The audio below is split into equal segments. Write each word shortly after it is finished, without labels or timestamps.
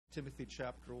Timothy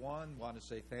chapter 1. Want to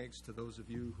say thanks to those of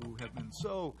you who have been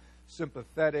so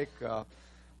sympathetic.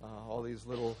 All these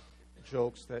little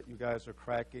jokes that you guys are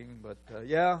cracking. But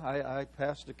I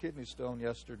passed a kidney stone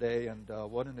yesterday, and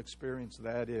what an experience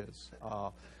that is.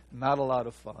 Not a lot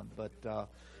of fun. But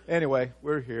anyway,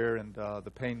 we're here, and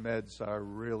the pain meds are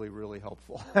really, really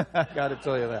helpful. I got to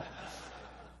tell you that.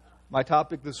 My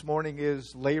topic this morning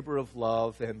is labor of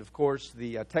love, and of course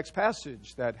the text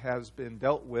passage that has been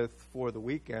dealt with for the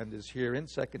weekend is here in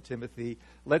 2 Timothy.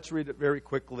 Let's read it very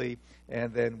quickly,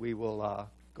 and then we will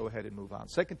go ahead and move on.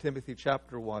 2 Timothy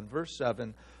chapter 1, verse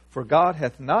 7, "For God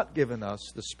hath not given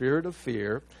us the spirit of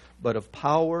fear, but of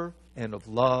power and of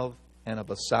love and of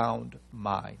a sound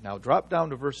mind." Now drop down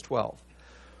to verse 12.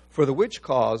 "For the which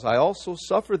cause I also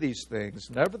suffer these things,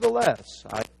 nevertheless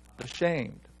I am not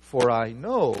ashamed, for I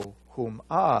know whom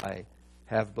I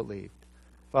have believed."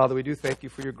 Father, we do thank you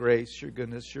for your grace, your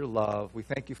goodness, your love. We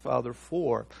thank you, Father,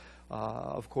 for,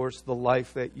 of course, the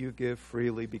life that you give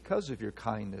freely because of your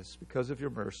kindness, because of your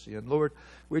mercy. And Lord,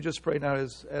 we just pray now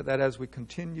that as we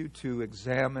continue to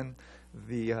examine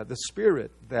the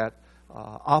Spirit that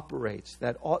operates,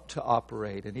 that ought to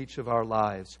operate in each of our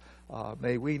lives,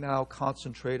 may we now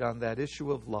concentrate on that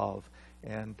issue of love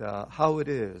and how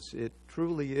it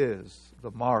truly is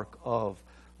the mark of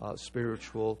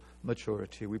spiritual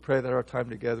maturity. We pray that our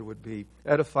time together would be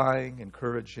edifying,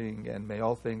 encouraging, and may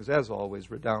all things, as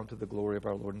always, redound to the glory of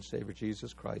our Lord and Savior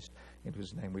Jesus Christ, in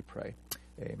whose name we pray.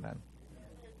 Amen.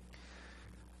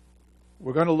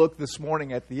 We're going to look this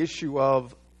morning at the issue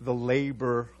of the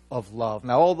labor of love.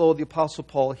 Now, although the Apostle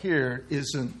Paul here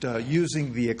isn't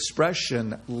using the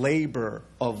expression labor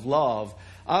of love,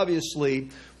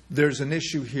 obviously there's an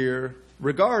issue here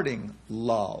regarding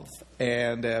love.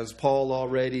 And as Paul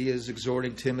already is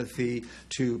exhorting Timothy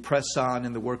to press on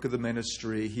in the work of the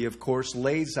ministry, he, of course,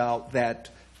 lays out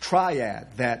that triad,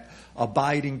 that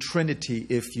abiding trinity,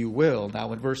 if you will.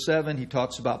 Now, in verse 7, he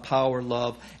talks about power,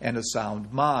 love, and a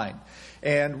sound mind.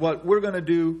 And what we're going to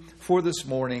do for this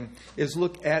morning is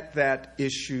look at that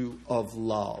issue of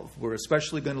love. We're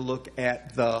especially going to look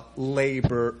at the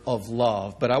labor of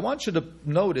love. But I want you to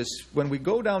notice when we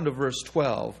go down to verse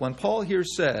 12, when Paul here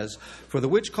says, "For the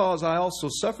which cause I also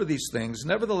suffer these things,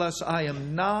 nevertheless I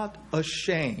am not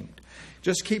ashamed."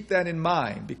 Just keep that in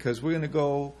mind, because we're going to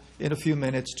go in a few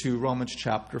minutes to Romans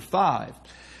chapter 5.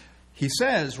 He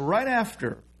says, right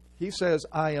after he says,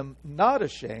 "I am not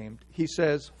ashamed," he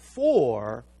says,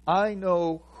 "For I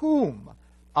know whom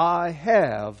I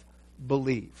have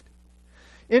believed."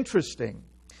 Interesting.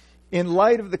 In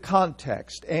light of the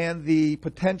context and the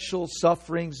potential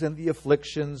sufferings and the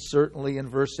afflictions, certainly in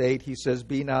verse 8, he says,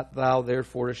 "Be not thou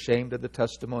therefore ashamed of the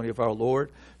testimony of our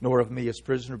Lord, nor of me as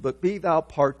prisoner, but be thou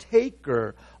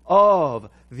partaker of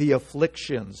the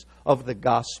afflictions of the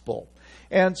gospel."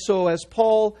 And so as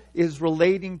Paul is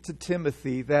relating to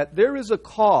Timothy that there is a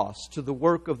cost to the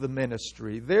work of the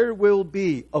ministry, there will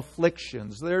be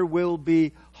afflictions, there will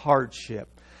be hardship.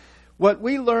 What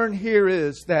we learn here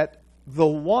is that the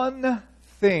one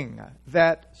thing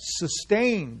that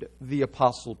sustained the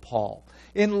Apostle Paul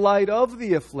in light of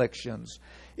the afflictions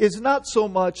is not so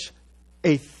much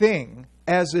a thing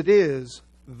as it is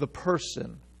the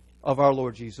person of our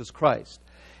Lord Jesus Christ.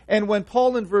 And when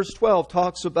Paul in verse 12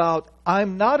 talks about,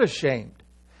 "I'm not ashamed,"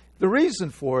 the reason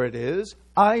for it is,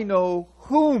 I know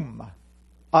whom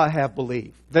I have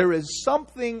believed. There is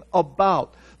something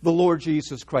about the Lord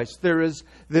Jesus Christ. There is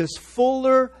this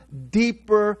fuller,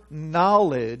 deeper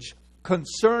knowledge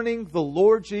concerning the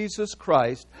Lord Jesus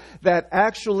Christ that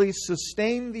actually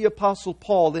sustained the Apostle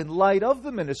Paul in light of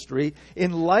the ministry,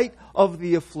 in light of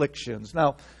the afflictions.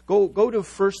 Now, go to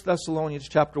 1 Thessalonians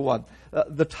chapter 1.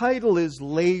 The title is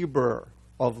Labor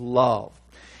of Love.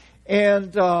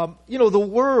 And, the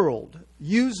world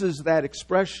uses that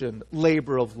expression,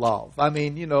 labor of love. I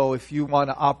mean, if you want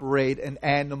to operate an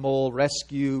animal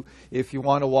rescue, if you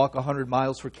want to walk 100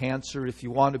 miles for cancer, if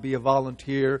you want to be a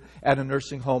volunteer at a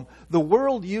nursing home, the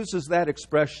world uses that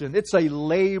expression. It's a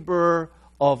labor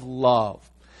of love.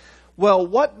 Well,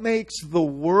 what makes the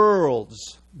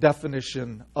world's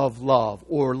definition of love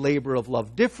or labor of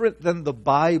love different than the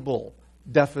Bible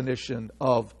definition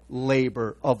of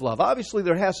labor of love? Obviously,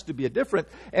 there has to be a difference,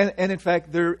 and in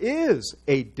fact, there is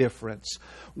a difference.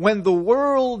 When the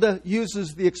world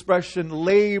uses the expression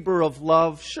labor of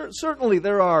love, certainly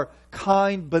there are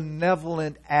kind,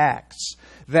 benevolent acts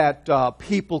that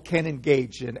people can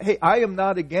engage in. Hey, I am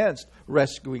not against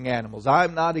rescuing animals.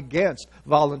 I'm not against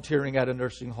volunteering at a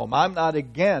nursing home. I'm not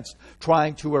against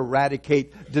trying to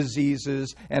eradicate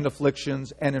diseases and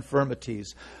afflictions and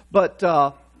infirmities. But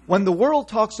when the world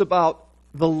talks about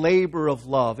the labor of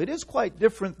love. It is quite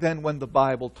different than when the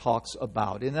Bible talks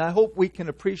about it. And I hope we can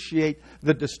appreciate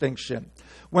the distinction.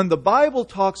 When the Bible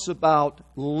talks about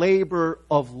labor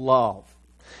of love,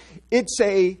 it's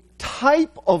a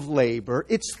type of labor,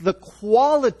 it's the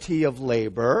quality of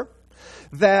labor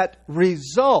that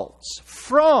results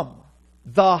from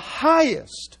the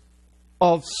highest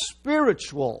of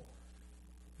spiritual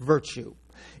virtue.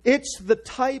 It's the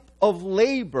type of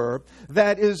labor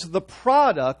that is the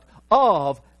product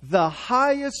of the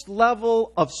highest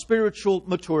level of spiritual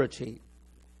maturity.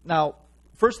 Now,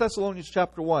 1 Thessalonians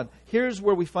chapter 1, here's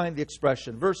where we find the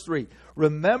expression. Verse 3,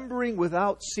 remembering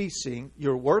without ceasing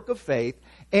your work of faith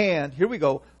and, here we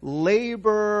go,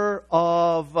 labor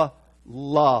of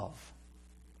love.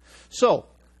 So,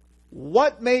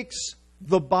 what makes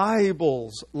the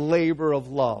Bible's labor of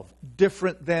love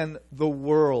different than the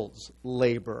world's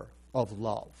labor of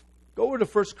love? Go over to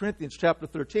 1 Corinthians chapter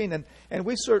 13, and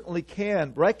we certainly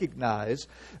can recognize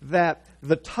that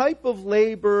the type of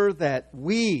labor that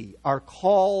we are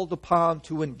called upon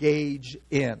to engage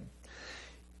in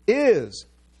is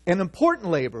an important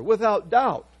labor, without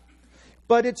doubt.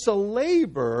 But it's a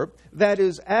labor that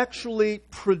is actually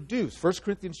produced. 1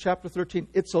 Corinthians chapter 13,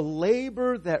 it's a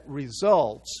labor that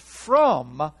results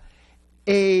from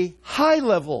a high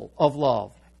level of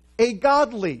love, a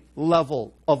godly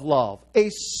level of love, a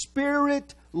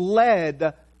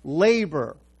spirit-led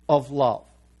labor of love,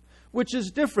 which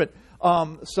is different.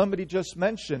 Somebody just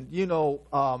mentioned,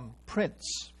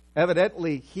 Prince.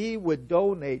 Evidently, he would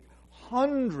donate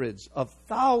hundreds of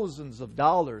thousands of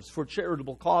dollars for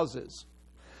charitable causes.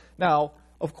 Now,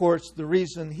 of course, the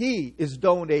reason he is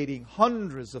donating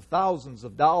hundreds of thousands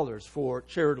of dollars for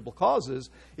charitable causes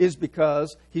is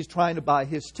because he's trying to buy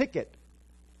his ticket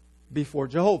before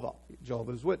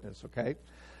Jehovah's Witness, okay?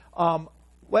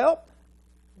 Well,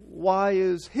 why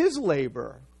is his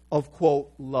labor of,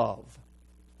 quote, love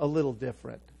a little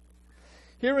different?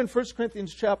 Here in 1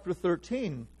 Corinthians chapter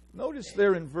 13, notice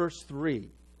there in verse 3,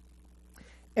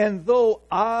 and though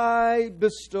I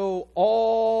bestow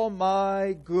all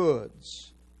my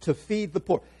goods to feed the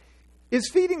poor. Is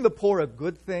feeding the poor a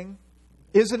good thing?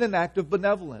 Is it an act of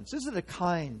benevolence? Is it a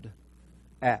kind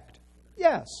act?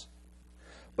 Yes.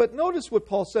 But notice what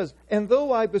Paul says, and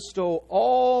though I bestow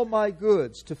all my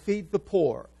goods to feed the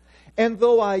poor, and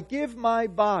though I give my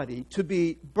body to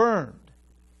be burned,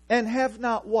 and have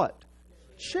not what?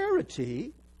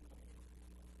 Charity,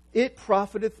 it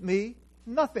profiteth me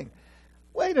nothing.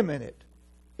 Wait a minute.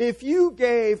 If you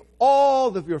gave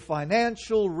all of your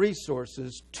financial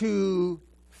resources to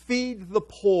feed the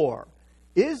poor,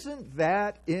 isn't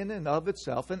that in and of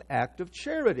itself an act of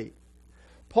charity?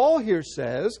 Paul here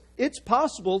says it's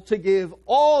possible to give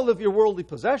all of your worldly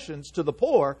possessions to the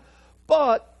poor,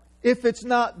 but if it's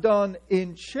not done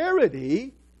in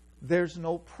charity, there's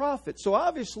no profit. So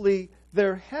obviously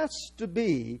there has to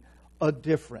be a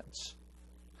difference.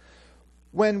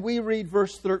 When we read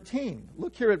verse 13,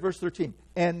 look here at verse 13.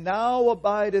 And now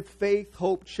abideth faith,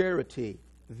 hope, charity.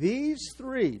 These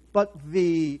three, but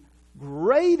the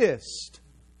greatest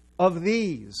of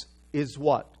these is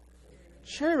what?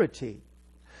 Charity.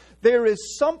 There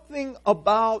is something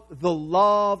about the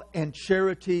love and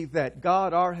charity that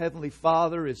God, our Heavenly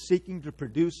Father, is seeking to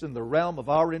produce in the realm of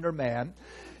our inner man,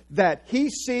 that He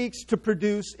seeks to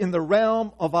produce in the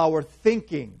realm of our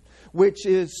thinking, which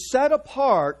is set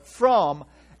apart from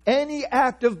any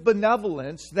act of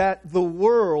benevolence that the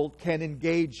world can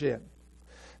engage in.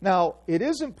 Now, it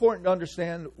is important to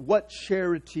understand what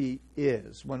charity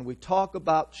is. When we talk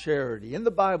about charity, in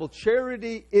the Bible,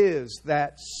 charity is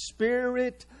that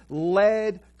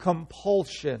spirit-led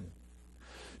compulsion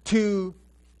to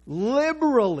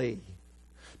liberally,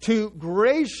 to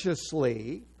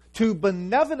graciously, to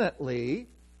benevolently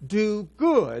do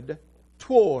good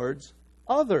towards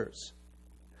others.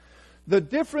 The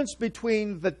difference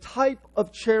between the type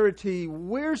of charity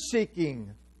we're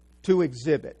seeking to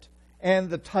exhibit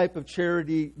and the type of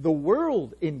charity the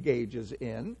world engages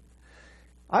in,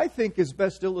 I think is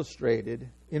best illustrated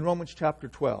in Romans chapter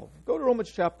 12. Go to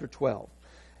Romans chapter 12.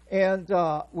 And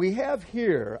we have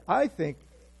here, I think,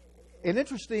 an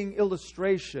interesting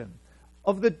illustration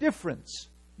of the difference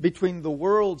between the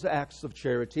world's acts of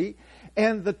charity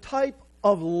and the type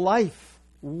of life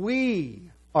we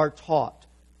are taught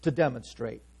to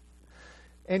demonstrate.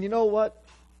 And you know what?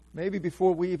 Maybe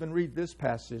before we even read this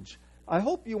passage, I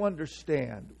hope you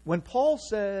understand, when Paul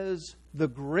says the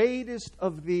greatest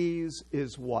of these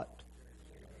is what?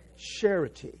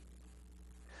 Charity.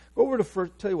 Go over to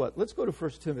tell you what, let's go to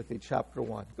 1 Timothy chapter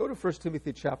 1. Go to 1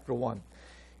 Timothy chapter 1.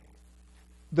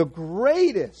 The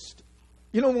greatest,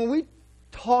 when we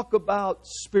talk about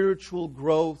spiritual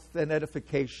growth and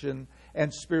edification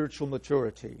and spiritual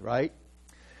maturity, right?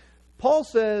 Paul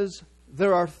says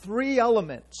there are three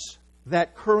elements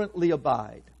that currently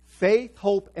abide: faith,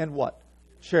 hope, and what?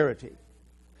 Charity.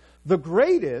 The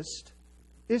greatest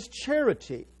is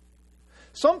charity.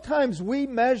 Sometimes we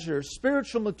measure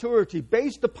spiritual maturity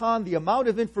based upon the amount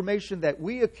of information that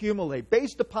we accumulate,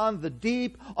 based upon the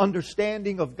deep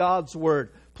understanding of God's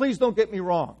Word. Please don't get me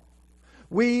wrong.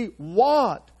 We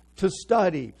want to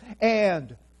study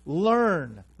and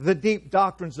learn the deep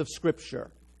doctrines of Scripture.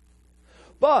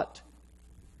 But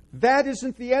that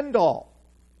isn't the end all.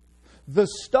 The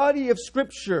study of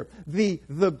Scripture, the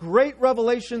great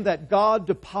revelation that God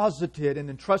deposited and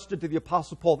entrusted to the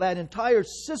Apostle Paul, that entire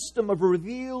system of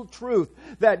revealed truth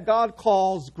that God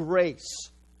calls grace,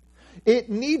 it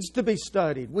needs to be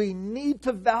studied. We need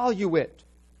to value it.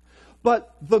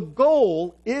 But the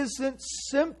goal isn't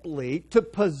simply to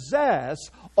possess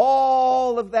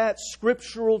all of that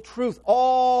scriptural truth,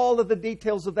 all of the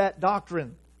details of that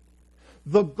doctrine.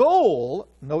 The goal,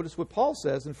 notice what Paul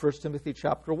says in 1 Timothy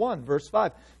chapter 1, verse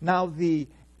 5. Now the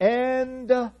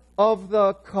end of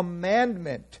the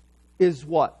commandment is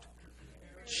what?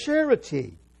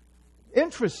 Charity.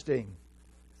 Interesting.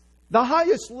 The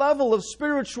highest level of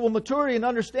spiritual maturity and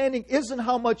understanding isn't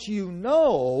how much you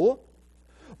know,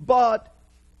 but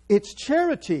it's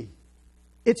charity.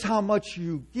 It's how much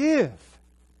you give.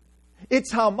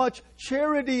 It's how much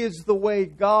charity is the way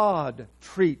God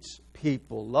treats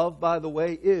people. Love, by the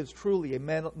way, is truly a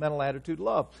mental attitude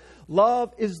love.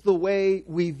 Love is the way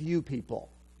we view people.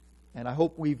 And I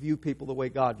hope we view people the way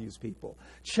God views people.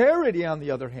 Charity, on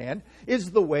the other hand, is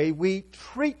the way we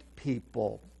treat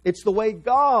people. It's the way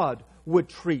God would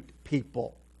treat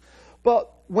people.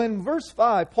 But when verse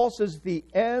 5, Paul says the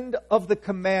end of the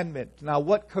commandment. Now,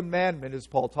 what commandment is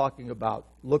Paul talking about?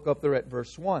 Look up there at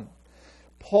verse 1.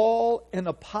 Paul, an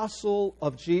apostle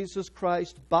of Jesus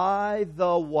Christ, by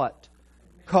the what?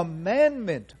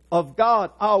 Commandment of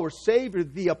God, our Savior,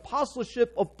 the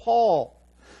apostleship of Paul,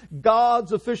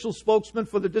 God's official spokesman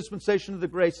for the dispensation of the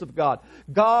grace of God.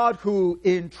 God who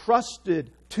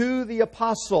entrusted to the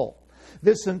apostle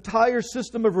this entire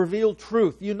system of revealed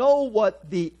truth. You know what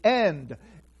the end,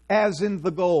 as in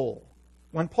the goal.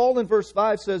 When Paul in verse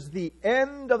 5 says the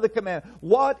end of the command,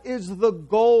 what is the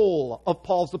goal of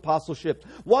Paul's apostleship?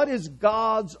 What is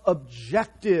God's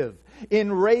objective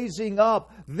in raising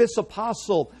up this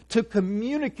apostle to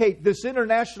communicate this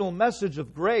international message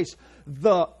of grace?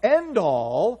 The end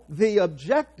all, the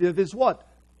objective is what?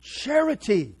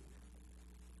 Charity.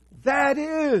 That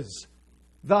is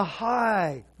the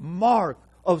high mark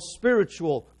of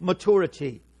spiritual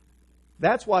maturity.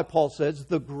 That's why Paul says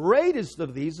the greatest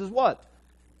of these is what?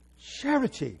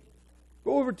 Charity.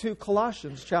 Go over to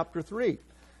Colossians chapter 3.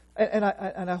 And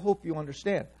I hope you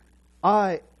understand.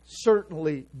 I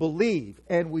certainly believe,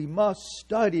 and we must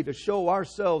study to show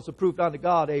ourselves approved unto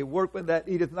God, a workman that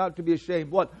needeth not to be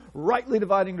ashamed. What? Rightly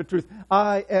dividing the truth.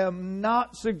 I am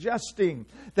not suggesting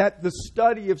that the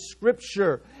study of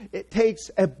Scripture, it takes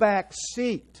a back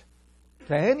seat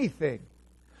to anything.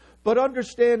 But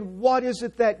understand, what is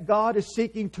it that God is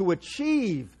seeking to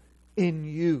achieve in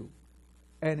you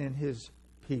and in His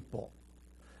people?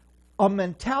 A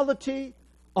mentality,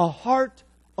 a heart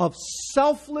of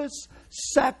selfless,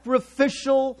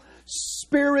 sacrificial,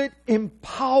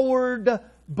 Spirit-empowered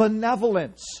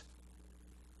benevolence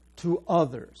to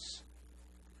others.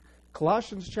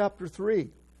 Colossians chapter 3.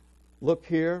 Look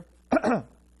here.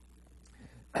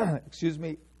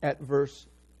 At verse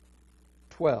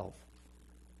 12.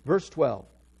 Verse 12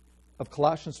 of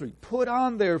Colossians 3. Put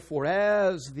on, therefore,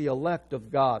 as the elect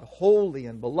of God, holy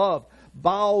and beloved,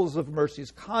 bowels of mercies,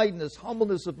 kindness,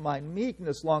 humbleness of mind,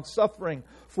 meekness, long-suffering,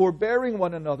 forbearing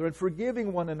one another, and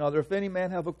forgiving one another, if any man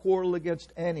have a quarrel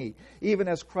against any. Even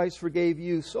as Christ forgave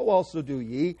you, so also do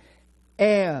ye.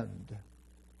 And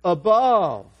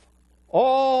above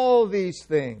all these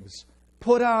things,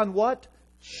 put on what?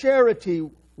 Charity,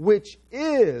 which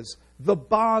is the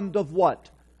bond of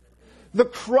what? The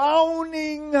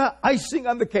crowning icing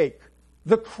on the cake,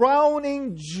 the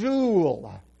crowning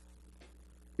jewel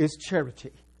is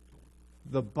charity.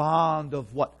 The bond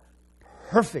of what?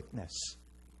 Perfectness.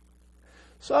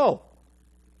 So,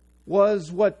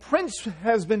 was what Prince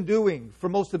has been doing for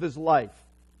most of his life,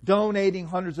 donating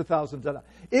hundreds of thousands of dollars,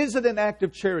 is it an act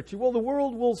of charity? Well, the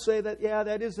world will say that, yeah,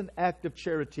 that is an act of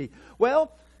charity.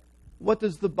 Well, what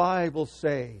does the Bible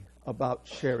say about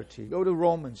charity? Go to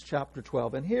Romans chapter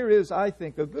 12. And here is, I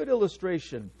think, a good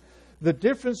illustration. The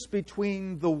difference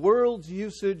between the world's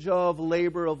usage of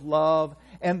labor of love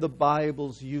and the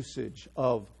Bible's usage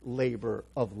of labor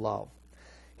of love.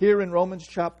 here in Romans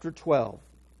chapter 12.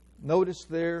 Notice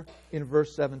there in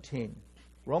verse 17.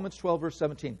 Romans 12, verse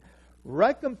 17.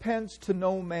 Recompense to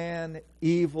no man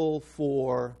evil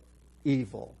for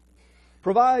evil.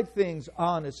 Provide things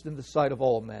honest in the sight of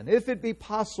all men. If it be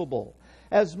possible,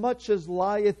 as much as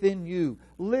lieth in you,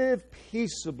 live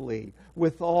peaceably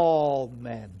with all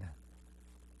men.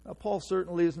 Now, Paul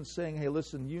certainly isn't saying, hey,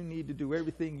 listen, you need to do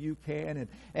everything you can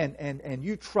and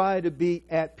you try to be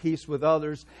at peace with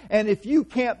others. And if you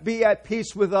can't be at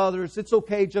peace with others, it's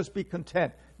okay, just be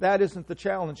content. That isn't the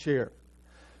challenge here.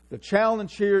 The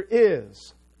challenge here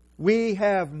is we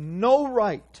have no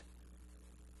right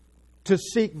to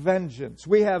seek vengeance.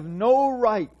 We have no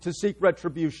right to seek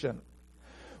retribution.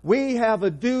 We have a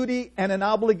duty and an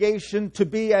obligation to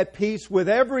be at peace with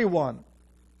everyone.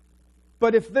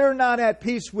 But if they're not at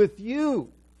peace with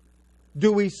you,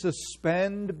 do we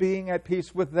suspend being at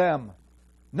peace with them?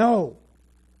 No.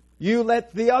 You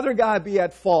let the other guy be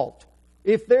at fault.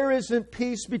 If there isn't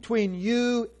peace between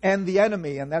you and the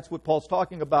enemy, and that's what Paul's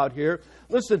talking about here,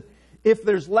 listen, if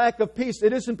there's lack of peace,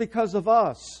 it isn't because of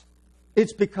us.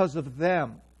 It's because of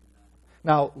them.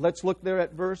 Now, let's look there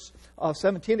at verse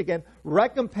 17 again.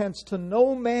 Recompense to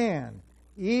no man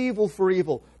evil for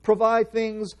evil. Provide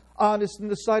things honest in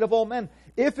the sight of all men.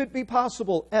 If it be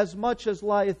possible, as much as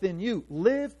lieth in you,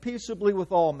 live peaceably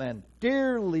with all men.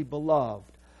 Dearly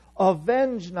beloved,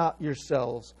 avenge not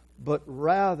yourselves, but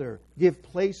rather give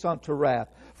place unto wrath.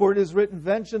 For it is written,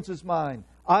 vengeance is mine.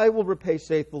 I will repay,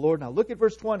 saith the Lord. Now look at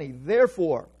verse 20.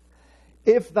 Therefore,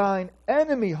 if thine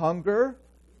enemy hunger,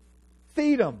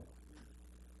 feed him.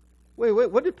 Wait,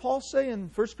 what did Paul say in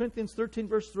 1 Corinthians 13,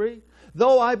 verse 3?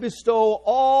 Though I bestow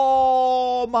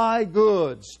all my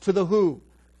goods to the who?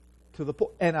 To the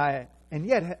poor. And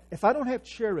yet, if I don't have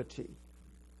charity.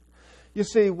 You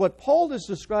see, what Paul is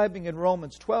describing in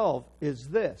Romans 12 is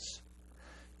this.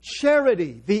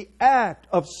 Charity, the act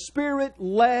of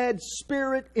Spirit-led,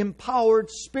 Spirit-empowered,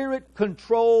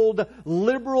 Spirit-controlled,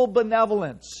 liberal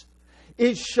benevolence,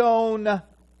 is shown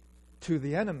to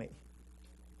the enemy.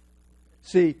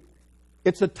 See,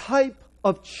 it's a type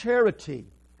of charity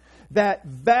that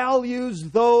values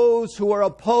those who are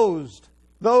opposed,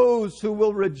 those who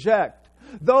will reject,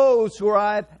 those who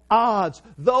are at odds,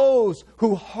 those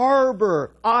who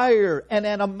harbor ire and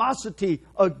animosity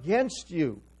against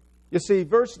you. You see,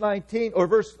 verse 19 or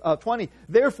verse 20,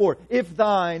 therefore, if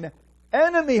thine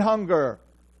enemy hunger,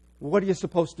 what are you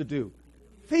supposed to do?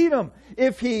 Feed him.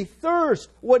 If he thirst,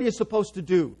 what are you supposed to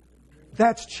do?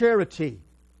 That's charity.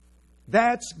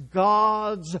 That's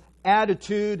God's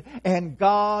attitude and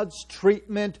God's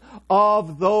treatment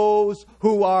of those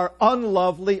who are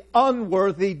unlovely,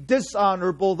 unworthy,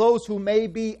 dishonorable, those who may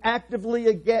be actively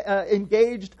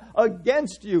engaged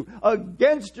against you,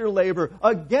 against your labor,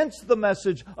 against the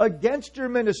message, against your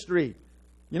ministry.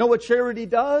 You know what charity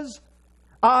does?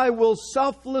 I will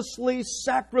selflessly,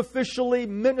 sacrificially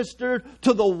minister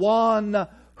to the one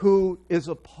who is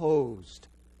opposed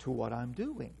to what I'm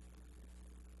doing.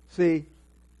 See,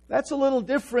 that's a little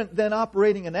different than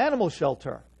operating an animal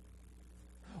shelter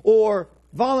or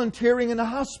volunteering in a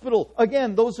hospital.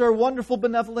 Again, those are wonderful,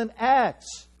 benevolent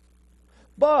acts.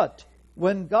 But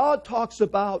when God talks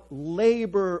about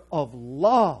labor of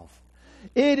love,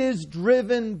 it is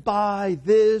driven by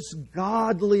this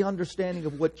godly understanding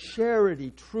of what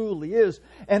charity truly is.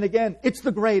 And again, it's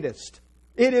the greatest.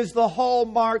 It is the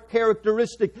hallmark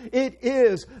characteristic. It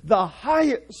is the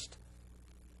highest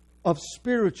of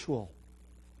spiritual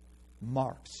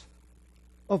marks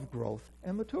of growth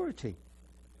and maturity.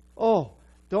 Oh,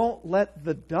 don't let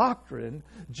the doctrine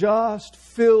just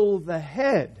fill the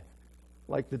head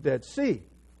like the Dead Sea.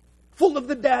 Full of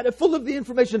the data, full of the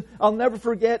information. I'll never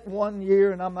forget one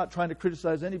year, and I'm not trying to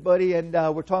criticize anybody, and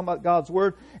we're talking about God's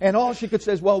Word, and all she could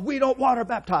say is, well, we don't water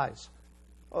baptize.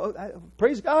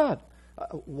 Praise God.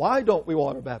 Why don't we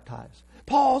water baptize?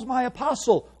 Paul's my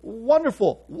apostle.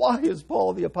 Wonderful. Why is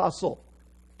Paul the apostle?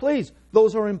 Please,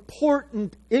 those are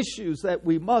important issues that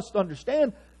we must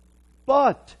understand,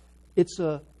 but it's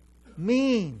a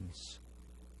means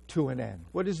to an end.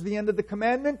 What is the end of the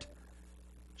commandment?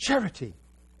 Charity.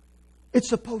 It's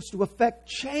supposed to affect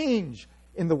change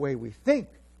in the way we think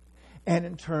and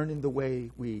in turn in the way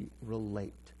we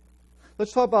relate.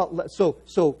 Let's talk about,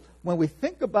 so when we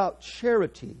think about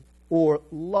charity or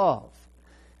love,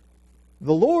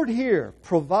 the Lord here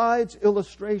provides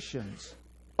illustrations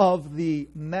of the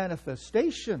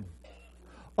manifestation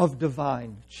of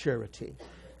divine charity.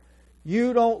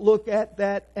 You don't look at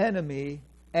that enemy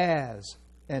as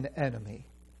an enemy.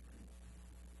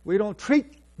 We don't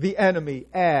treat the enemy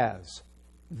as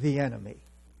the enemy.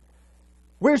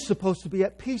 We're supposed to be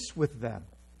at peace with them.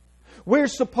 We're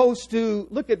supposed to,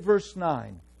 look at verse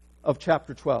 9 of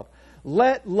chapter 12.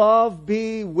 Let love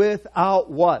be without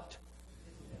what?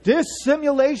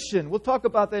 Dissimulation. We'll talk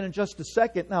about that in just a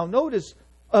second. Now notice,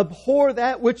 abhor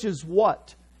that which is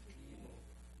what?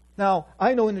 Now,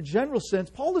 I know in a general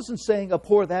sense, Paul isn't saying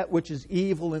abhor that which is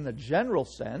evil in the general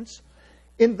sense.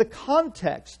 In the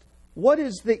context, what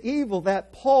is the evil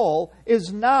that Paul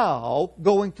is now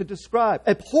going to describe?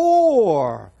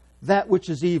 Abhor that which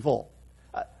is evil.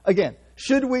 Again,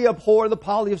 should we abhor the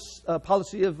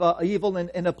policy of evil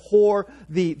and abhor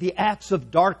the acts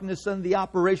of darkness and the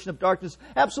operation of darkness?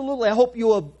 Absolutely. I hope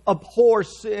you abhor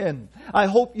sin. I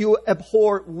hope you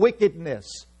abhor wickedness.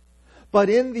 But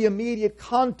in the immediate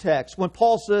context, when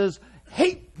Paul says,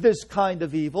 hate this kind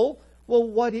of evil, well,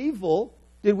 what evil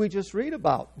did we just read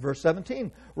about? Verse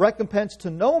 17. Recompense to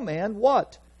no man,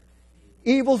 what?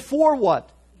 Evil for what?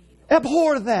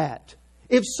 Abhor that.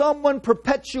 If someone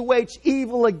perpetuates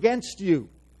evil against you,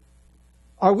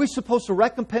 are we supposed to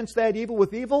recompense that evil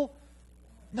with evil?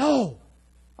 No.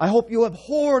 I hope you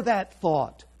abhor that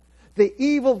thought. The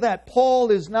evil that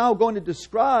Paul is now going to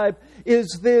describe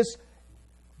is this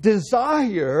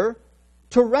desire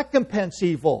to recompense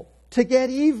evil, to get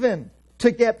even,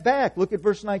 to get back. Look at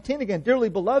verse 19 again. Dearly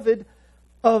beloved,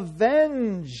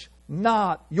 avenge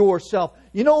not yourself.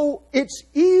 You know, it's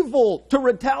evil to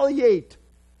retaliate.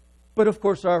 But of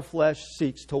course our flesh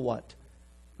seeks to what?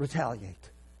 Retaliate.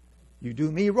 You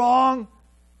do me wrong,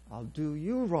 I'll do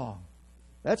you wrong.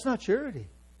 That's not charity.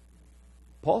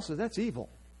 Paul says that's evil.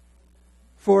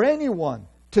 For anyone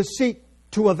to seek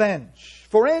to avenge,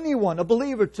 for anyone, a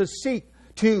believer, to seek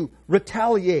to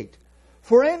retaliate,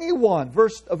 for anyone,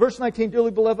 verse 19,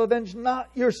 dearly beloved, avenge not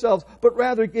yourselves, but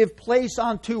rather give place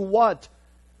unto what?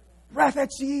 Wrath.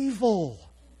 That's evil.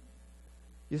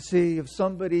 You see, if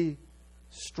somebody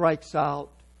strikes out,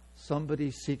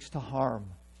 somebody seeks to harm,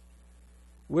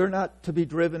 we're not to be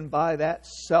driven by that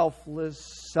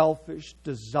selfish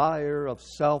desire of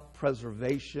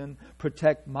self-preservation.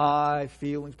 Protect my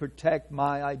feelings, protect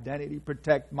my identity,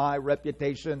 protect my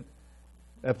reputation.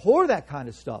 Abhor that kind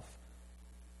of stuff.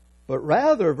 But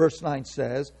rather, verse 9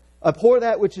 says, abhor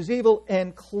that which is evil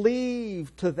and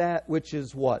cleave to that which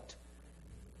is what?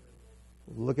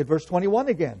 Look at verse 21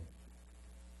 again.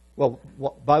 Well,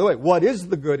 by the way, what is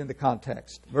the good in the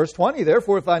context? Verse 20,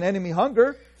 therefore, if thine enemy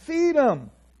hunger, feed him.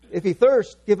 If he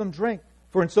thirst, give him drink.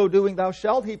 For in so doing thou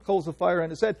shalt heap coals of fire on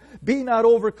his head. Be not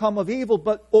overcome of evil,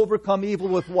 but overcome evil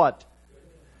with what?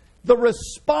 The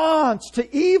response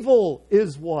to evil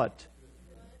is what?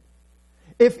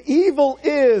 If evil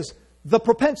is the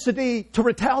propensity to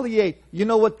retaliate, you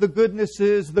know what the goodness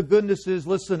is? The goodness is,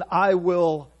 listen, I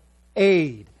will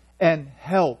aid and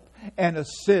help and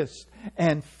assist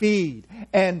and feed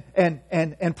and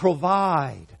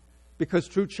provide. Because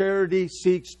true charity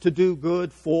seeks to do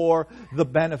good for the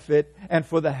benefit and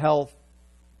for the health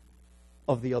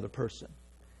of the other person,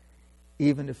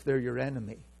 even if they're your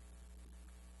enemy.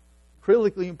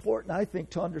 Critically important, I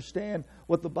think, to understand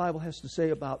what the Bible has to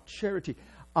say about charity.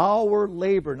 Our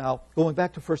labor, now going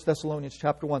back to 1 Thessalonians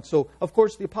chapter 1. So, of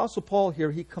course, the Apostle Paul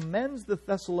here, he commends the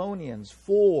Thessalonians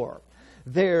for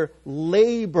their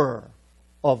labor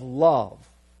of love.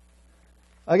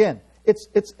 Again,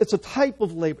 it's a type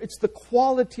of labor. It's the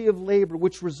quality of labor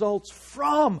which results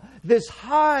from this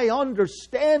high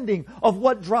understanding of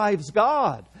what drives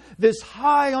God. This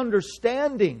high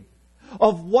understanding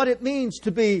of what it means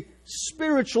to be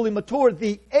spiritually mature.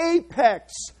 The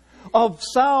apex of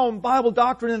sound Bible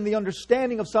doctrine and the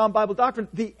understanding of sound Bible doctrine.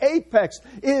 The apex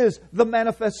is the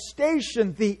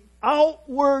manifestation, the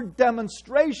outward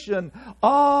demonstration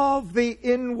of the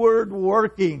inward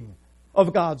working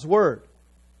of God's Word.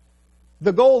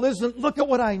 The goal isn't, look at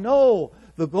what I know.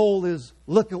 The goal is,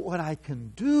 look at what I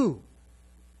can do.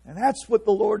 And that's what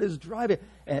the Lord is driving.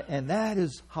 And that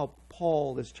is how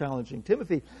Paul is challenging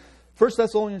Timothy. 1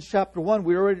 Thessalonians chapter 1,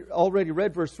 we already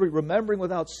read verse 3. Remembering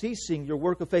without ceasing your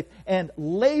work of faith and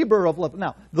labor of love.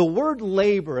 Now, the word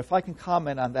labor, if I can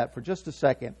comment on that for just a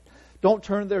second. Don't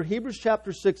turn there. Hebrews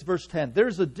chapter 6, verse 10.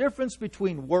 There's a difference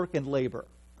between work and labor.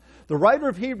 The writer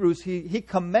of Hebrews, he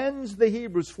commends the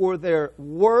Hebrews for their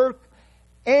work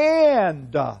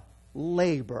and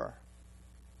labor.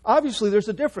 Obviously, there's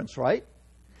a difference, right?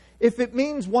 If it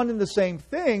means one and the same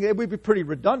thing, it would be pretty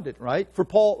redundant, right? For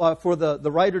Paul, for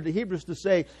the writer to Hebrews to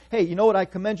say, hey, you know what? I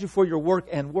commend you for your work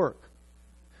and work.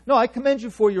 No, I commend you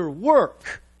for your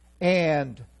work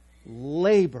and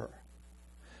labor.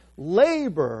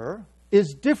 Labor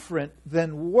is different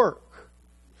than work.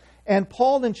 And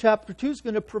Paul in chapter 2 is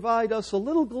going to provide us a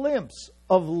little glimpse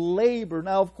of labor.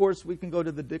 Now, of course, we can go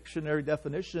to the dictionary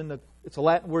definition. It's a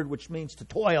Latin word which means to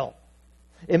toil.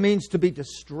 It means to be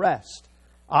distressed.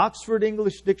 Oxford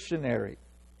English Dictionary.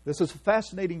 This is a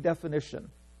fascinating definition.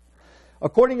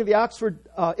 According to the Oxford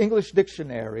English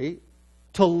Dictionary,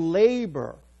 to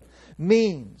labor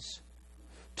means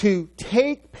to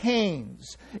take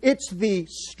pains. It's the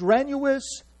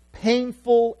strenuous,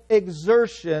 painful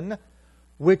exertion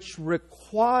which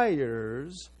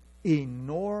requires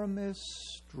enormous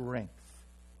strength.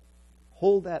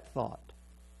 Hold that thought.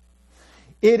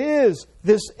 It is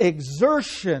this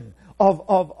exertion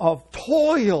of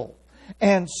toil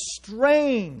and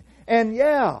strain. And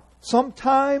yeah,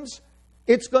 sometimes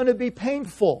it's going to be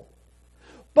painful.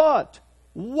 But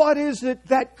what is it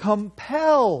that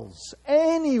compels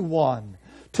anyone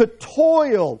to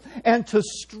toil and to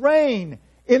strain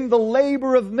in the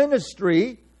labor of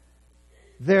ministry?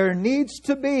 There needs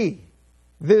to be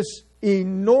this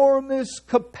enormous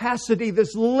capacity,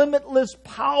 this limitless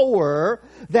power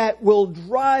that will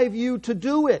drive you to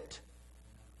do it.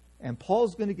 And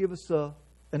Paul's going to give us an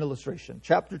illustration.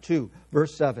 Chapter 2,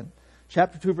 verse 7.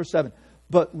 Chapter 2, verse 7.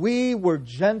 But we were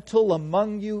gentle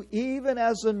among you, even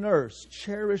as a nurse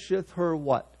cherisheth her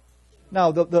what?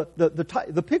 Now,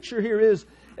 the picture here is,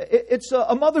 it's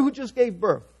a mother who just gave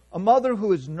birth. A mother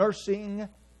who is nursing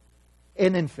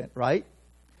an infant, right?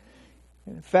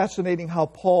 And fascinating how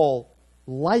Paul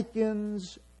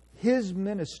likens his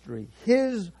ministry,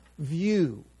 his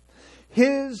view,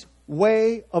 his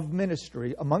way of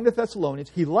ministry among the Thessalonians.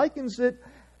 He likens it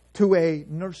to a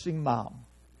nursing mom.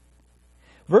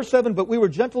 Verse 7, but we were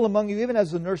gentle among you, even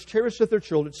as the nurse cherisheth her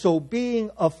children. So being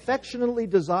affectionately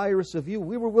desirous of you,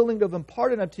 we were willing to have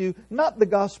imparted unto you, not the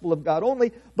gospel of God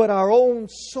only, but our own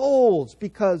souls,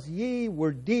 because ye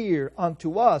were dear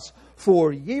unto us.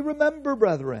 For ye remember,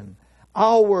 brethren,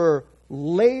 our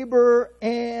labor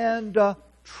and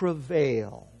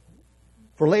travail.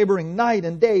 For laboring night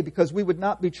and day, because we would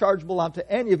not be chargeable unto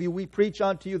any of you, we preach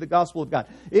unto you the gospel of God.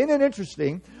 Isn't it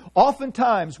interesting?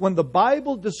 Oftentimes, when the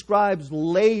Bible describes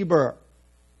labor,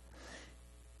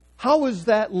 how is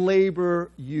that labor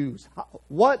used?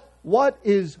 What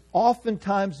is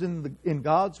oftentimes in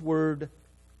God's Word,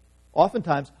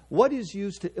 what is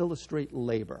used to illustrate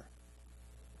labor?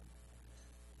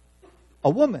 A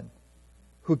woman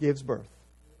who gives birth.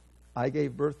 I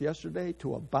gave birth yesterday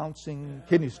to a bouncing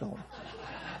kidney stone.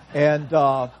 And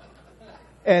you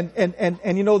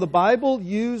know, the Bible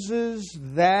uses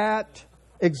that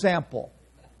example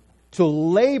to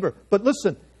labor. But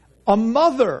listen, a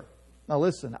mother, now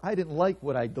listen, I didn't like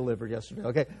what I delivered yesterday,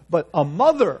 okay? But a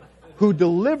mother who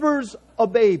delivers a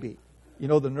baby. You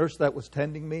know, the nurse that was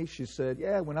tending me, she said,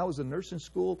 yeah, when I was in nursing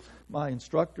school, my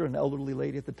instructor, an elderly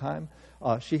lady at the time,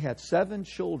 she had 7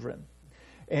 children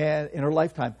and in her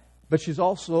lifetime. But she's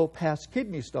also passed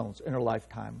kidney stones in her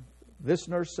lifetime. This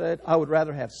nurse said, I would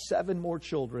rather have 7 more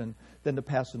children than to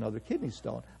pass another kidney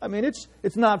stone. I mean, it's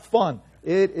not fun.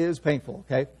 It is painful,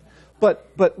 okay?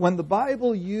 But when the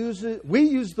Bible uses, we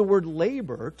use the word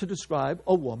labor to describe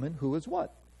a woman who is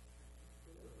what?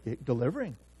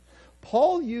 Delivering.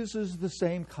 Paul uses the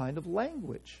same kind of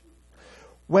language.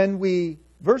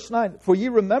 Verse 9, for ye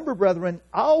remember, brethren,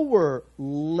 our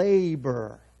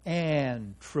labor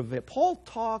and travail. Paul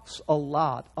talks a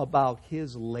lot about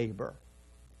his labor.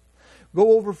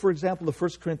 Go over, for example, to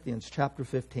 1 Corinthians chapter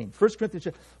 15. 1 Corinthians,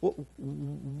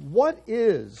 what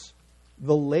is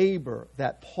the labor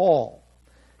that Paul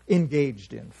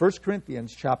engaged in? 1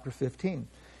 Corinthians chapter 15.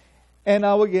 And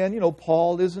now again, you know,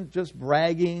 Paul isn't just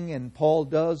bragging, and Paul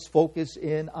does focus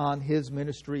in on his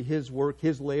ministry, his work,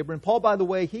 his labor. And Paul, by the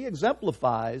way, he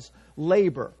exemplifies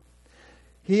labor.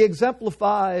 He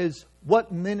exemplifies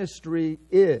what ministry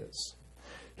is.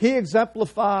 He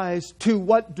exemplifies to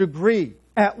what degree,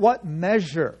 at what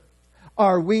measure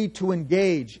are we to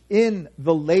engage in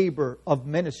the labor of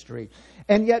ministry.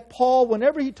 And yet Paul,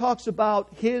 whenever he talks about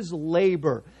his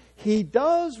labor, he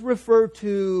does refer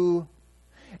to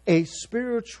a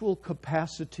spiritual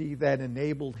capacity that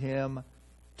enabled him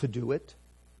to do it.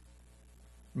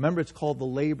 Remember, it's called the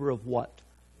labor of what?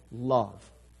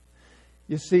 Love.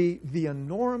 You see, the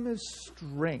enormous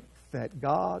strength that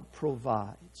God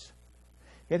provides,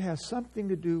 it has something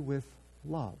to do with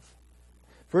love.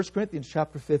 1 Corinthians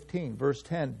chapter 15, verse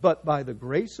 10, but by the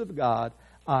grace of God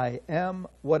I am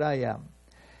what I am.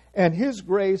 And His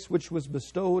grace which was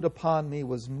bestowed upon me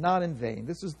was not in vain.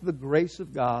 This is the grace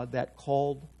of God that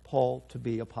called Paul to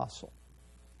be apostle.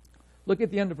 Look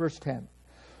at the end of verse 10.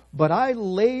 But I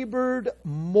labored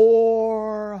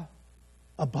more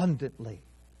abundantly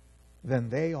than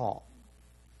they all.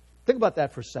 Think about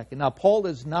that for a second. Now, Paul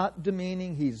is not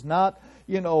demeaning. He's not,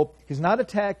 he's not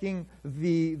attacking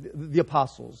the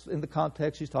apostles. In the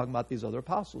context, he's talking about these other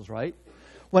apostles, right?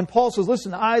 when Paul says,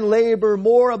 listen, I labor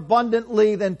more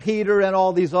abundantly than Peter and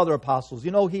all these other apostles,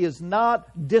 you know, he is not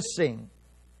dissing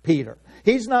Peter.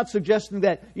 He's not suggesting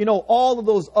that, you know, all of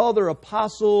those other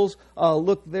apostles,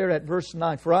 look there at verse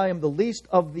 9, for I am the least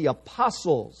of the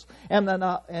apostles, and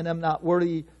am not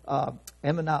worthy,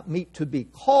 am not meet to be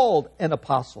called an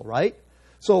apostle, right?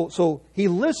 So he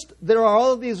lists, there are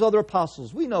all of these other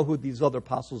apostles. We know who these other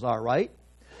apostles are, right?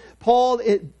 Paul,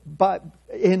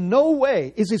 in no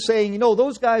way is he saying, you know,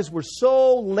 those guys were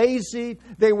so lazy,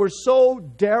 they were so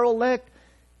derelict,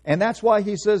 and that's why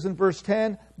he says in verse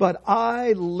 10, but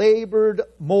I labored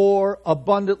more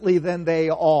abundantly than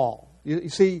they all. You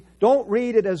see, don't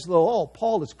read it as though, oh,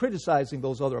 Paul is criticizing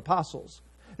those other apostles,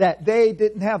 that they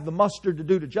didn't have the mustard to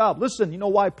do the job. Listen, you know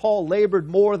why Paul labored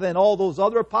more than all those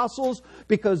other apostles?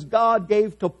 Because God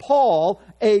gave to Paul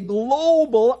a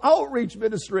global outreach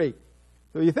ministry.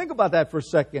 So you think about that for a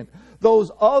second.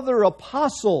 Those other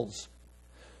apostles,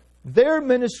 their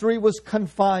ministry was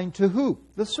confined to who?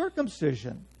 The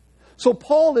circumcision. So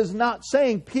Paul is not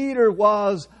saying Peter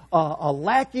was a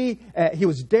lackey, he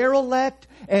was derelict,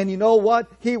 and you know what?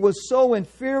 He was so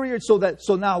inferior,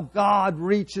 so now God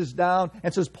reaches down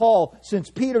and says, Paul, since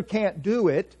Peter can't do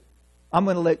it, I'm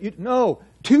going to let you... No,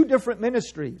 two different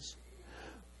ministries.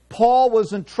 Paul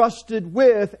was entrusted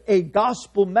with a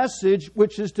gospel message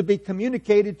which is to be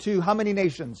communicated to how many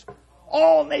nations?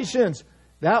 All nations.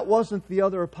 That wasn't the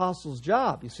other apostles'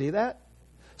 job. You see that?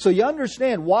 So you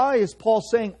understand, why is Paul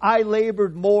saying, I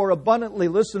labored more abundantly?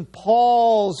 Listen,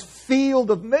 Paul's field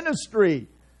of ministry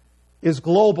is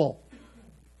global.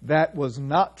 That was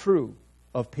not true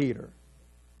of Peter.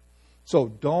 So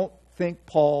don't think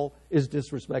Paul is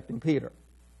disrespecting Peter.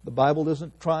 The Bible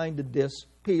isn't trying to diss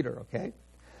Peter, okay?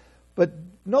 But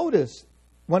notice,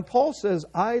 when Paul says,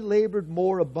 I labored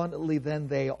more abundantly than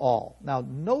they all. Now,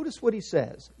 notice what he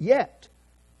says. Yet,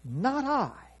 not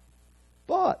I,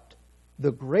 but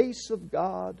the grace of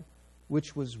God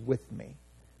which was with me.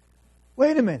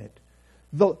 Wait a minute.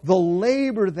 The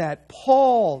labor that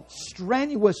Paul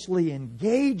strenuously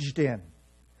engaged in,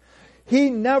 he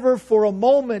never for a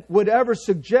moment would ever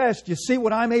suggest, you see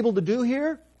what I'm able to do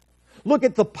here? Look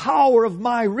at the power of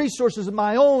my resources and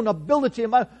my own ability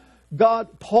and my...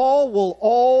 God, Paul will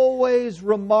always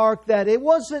remark that it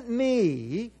wasn't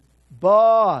me,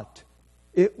 but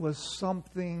it was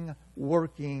something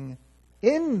working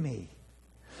in me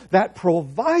that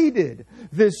provided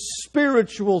this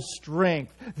spiritual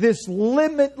strength, this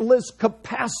limitless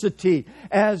capacity,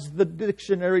 as the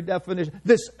dictionary definition,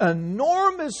 this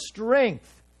enormous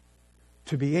strength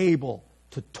to be able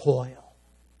to toil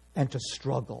and to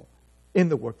struggle in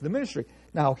the work of the ministry.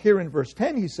 Now, here in verse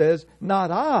 10, he says,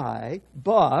 not I,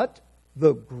 but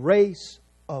the grace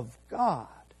of God,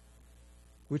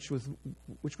 which was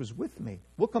with me.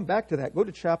 We'll come back to that. Go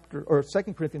to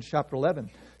 2 Corinthians chapter 11.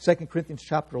 2 Corinthians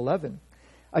chapter 11.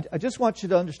 I just want you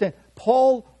to understand,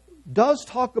 Paul does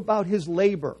talk about his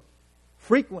labor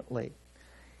frequently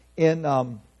in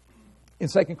 2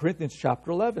 Corinthians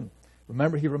chapter 11.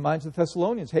 Remember, he reminds the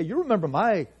Thessalonians, hey, you remember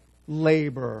my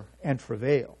labor and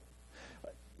travail.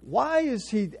 Why does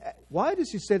he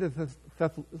say to the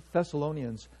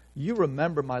Thessalonians, you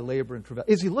remember my labor and travail?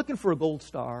 Is he looking for a gold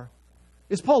star?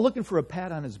 Is Paul looking for a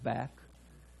pat on his back?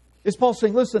 Is Paul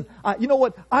saying, listen, you know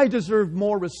what? I deserve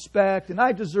more respect and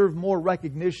I deserve more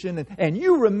recognition. And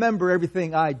you remember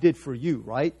everything I did for you,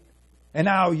 right? And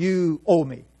now you owe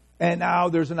me. And now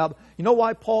there's another. You know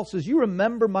why Paul says, you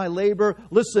remember my labor?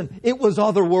 Listen, it was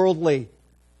otherworldly.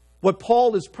 What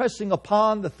Paul is pressing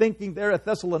upon the thinking there at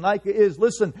Thessalonica is,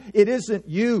 listen, it isn't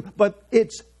you, but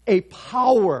it's a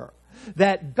power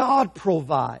that God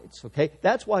provides. Okay?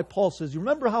 That's why Paul says, you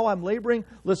remember how I'm laboring?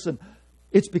 Listen,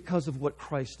 it's because of what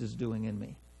Christ is doing in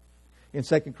me. In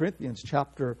 2 Corinthians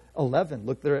chapter 11,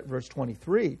 look there at verse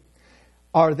 23.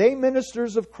 Are they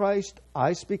ministers of Christ?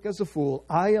 I speak as a fool.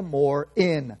 I am more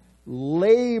in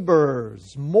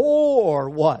labors. More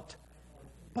what?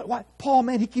 But why? Paul,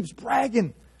 man, he keeps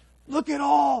bragging. Look at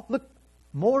all. Look,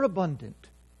 more abundant.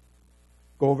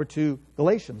 Go over to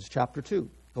Galatians chapter 2.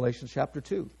 Galatians chapter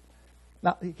 2.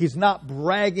 Now, he's not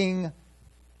bragging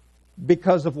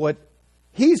because of what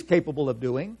he's capable of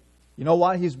doing. You know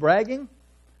why he's bragging?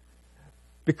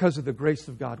 Because of the grace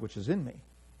of God which is in me.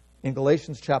 In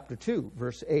Galatians chapter 2,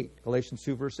 verse 8. Galatians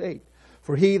 2, verse 8.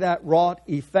 For he that wrought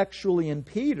effectually in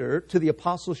Peter to the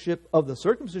apostleship of the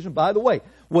circumcision, by the way,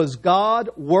 was God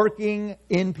working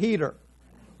in Peter?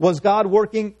 Was God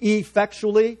working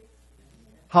effectually?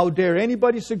 How dare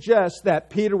anybody suggest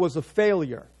that Peter was a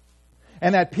failure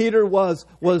and that Peter was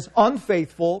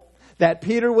unfaithful, that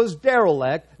Peter was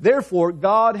derelict. Therefore,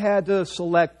 God had to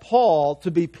select Paul to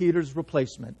be Peter's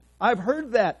replacement. I've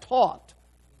heard that taught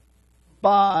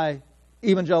by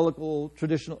evangelical,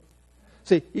 traditional.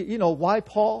 See, why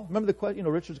Paul? Remember the question?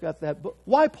 Richard's got that book.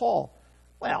 Why Paul?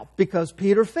 Well, because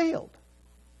Peter failed.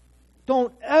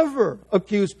 Don't ever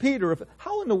accuse Peter of...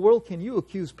 How in the world can you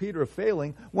accuse Peter of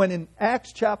failing when in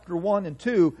Acts chapter 1 and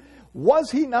 2,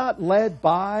 was he not led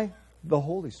by the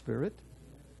Holy Spirit?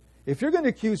 If you're going to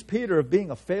accuse Peter of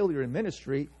being a failure in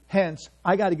ministry, hence,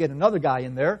 I got to get another guy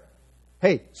in there.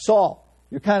 Hey, Saul,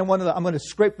 you're kind of one of the... I'm going to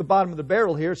scrape the bottom of the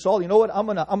barrel here. Saul, you know what? I'm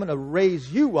going to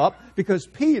raise you up because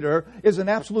Peter is an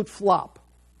absolute flop.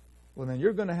 Well, then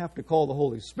you're going to have to call the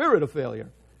Holy Spirit a failure.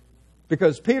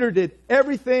 Because Peter did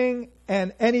everything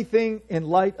and anything in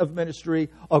light of ministry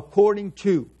according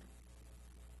to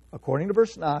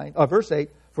verse 8,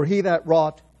 for he that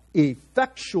wrought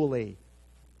effectually.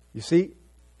 You see,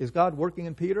 is God working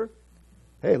in Peter?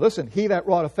 Hey, listen, he that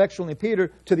wrought effectually in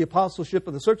Peter to the apostleship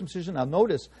of the circumcision. Now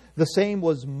notice, the same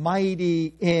was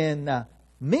mighty in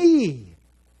me.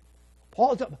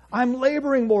 Paul, I'm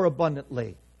laboring more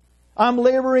abundantly. I'm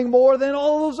laboring more than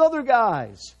all those other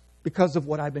guys because of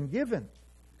what I've been given.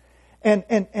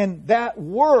 And that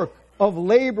work of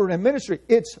labor and ministry,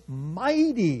 it's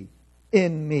mighty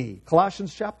in me.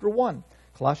 Colossians chapter 1.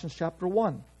 Colossians chapter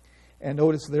 1. And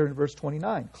notice there in verse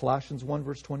 29. Colossians 1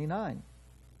 verse 29.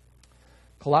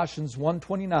 Colossians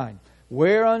 1:29.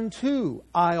 Whereunto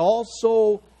I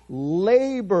also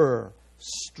labor,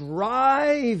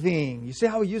 striving. You see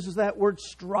how he uses that word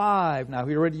strive. Now,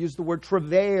 he already used the word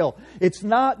travail. It's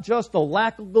not just a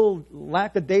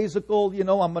lackadaisical,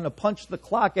 I'm going to punch the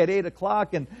clock at 8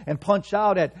 o'clock and punch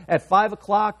out at 5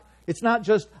 o'clock. It's not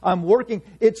just I'm working.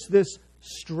 It's this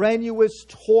strenuous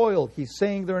toil. He's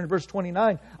saying there in verse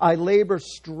 29, I labor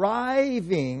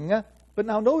striving. But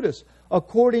now notice,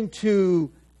 according to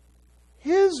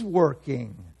His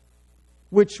working,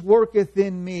 which worketh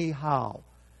in me how?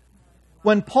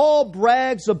 When Paul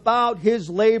brags about his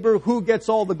labor, who gets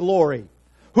all the glory?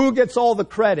 Who gets all the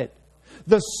credit?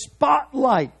 The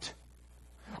spotlight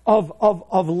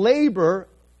of labor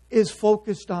is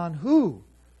focused on who?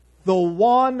 The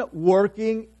one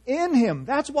working in him.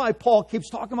 That's why Paul keeps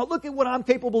talking about, look at what I'm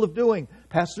capable of doing.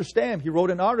 Pastor Stam, he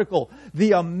wrote an article,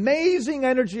 The Amazing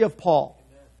Energy of Paul.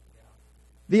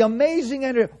 The amazing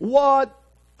energy. What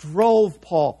drove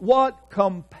Paul? What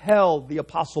compelled the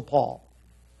Apostle Paul?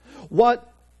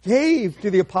 What gave to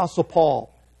the Apostle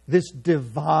Paul this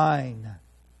divine,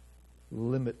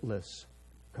 limitless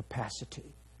capacity?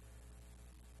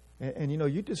 And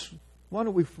you just, why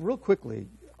don't we real quickly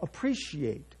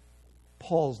appreciate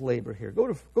Paul's labor here. Go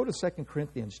to 2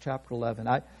 Corinthians chapter 11.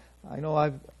 I know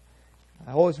I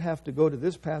always have to go to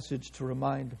this passage to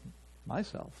remind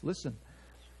myself. Listen,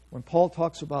 when Paul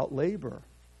talks about labor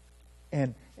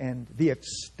and the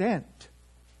extent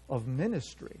of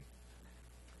ministry,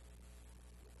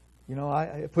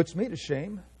 it puts me to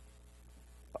shame.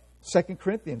 2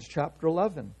 Corinthians chapter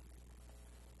 11,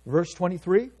 verse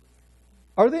 23.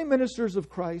 Are they ministers of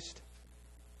Christ?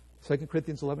 2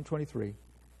 Corinthians 11:23.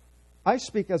 I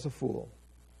speak as a fool.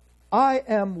 I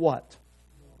am what?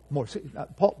 More.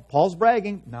 Paul's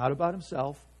bragging, not about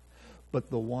himself, but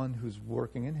the one who's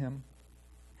working in him.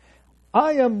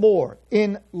 I am more,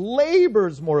 in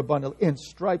labors more abundant, in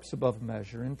stripes above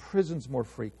measure, in prisons more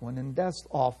frequent, in deaths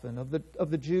often.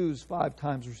 Of the Jews 5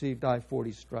 times received I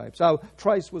 40 stripes.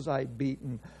 Thrice was I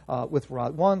beaten with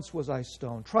rod. Once was I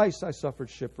stoned. Thrice I suffered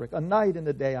shipwreck. A night and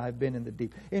a day I have been in the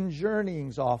deep. In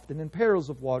journeyings often, in perils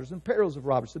of waters, in perils of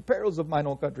robbers, in perils of mine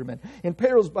own countrymen, in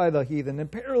perils by the heathen, in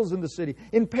perils in the city,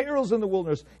 in perils in the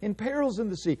wilderness, in perils in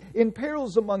the sea, in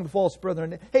perils among the false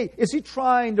brethren. Hey, is he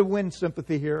trying to win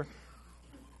sympathy here?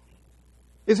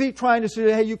 Is he trying to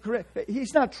say, hey, you correct?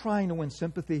 He's not trying to win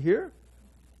sympathy here.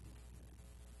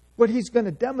 What he's going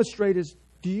to demonstrate is,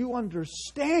 do you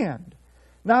understand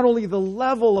not only the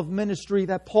level of ministry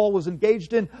that Paul was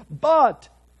engaged in, but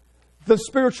the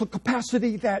spiritual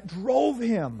capacity that drove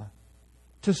him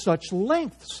to such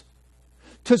lengths,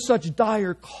 to such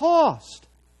dire cost?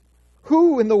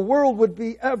 Who in the world would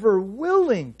be ever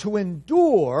willing to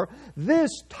endure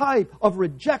this type of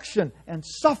rejection and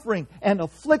suffering and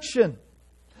affliction?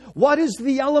 What is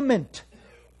the element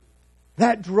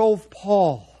that drove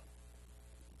Paul?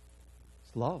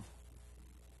 It's love.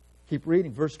 Keep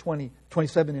reading. Verse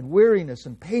 27. In weariness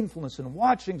and painfulness and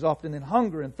watchings often, in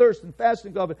hunger and thirst and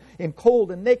fasting often, in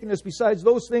cold and nakedness, besides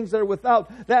those things that are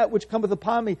without, that which cometh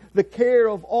upon me, the care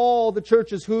of all the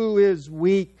churches. Who is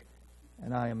weak,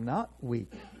 and I am not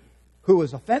weak? Who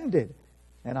is offended,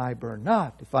 and I burn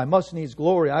not? If I must needs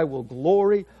glory, I will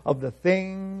glory of the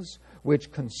things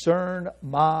which concern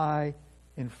my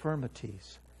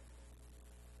infirmities.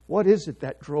 What is it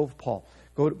that drove Paul?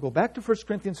 Go back to 1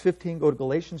 Corinthians 15, go to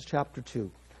Galatians chapter 2.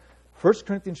 1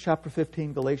 Corinthians chapter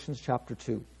 15, Galatians chapter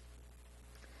 2.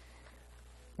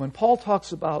 When Paul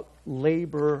talks about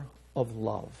labor of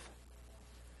love,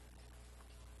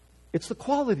 it's the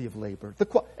quality of labor.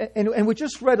 And we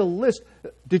just read a list.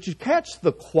 Did you catch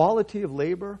the quality of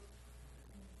labor?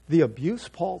 The abuse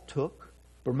Paul took.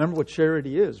 Remember what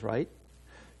charity is, right?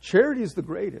 Charity is the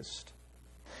greatest.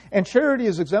 And charity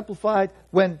is exemplified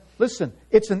when, listen,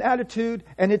 it's an attitude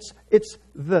and it's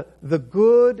the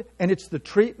good and it's the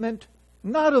treatment,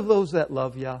 not of those that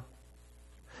love you,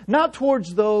 not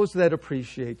towards those that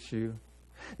appreciate you,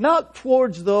 not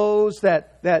towards those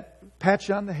that pat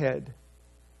you on the head.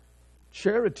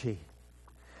 Charity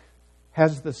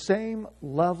has the same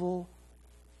level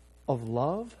of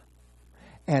love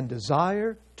and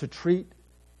desire to treat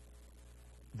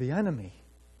the enemy,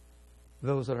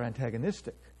 those that are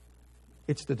antagonistic.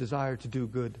 It's the desire to do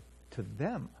good to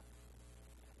them.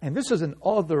 And this is an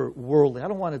otherworldly, I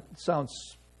don't want to sound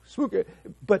spooky,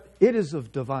 but it is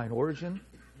of divine origin.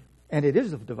 And it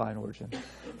is of divine origin.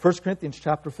 1 Corinthians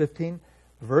chapter 15,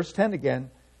 verse 10 again,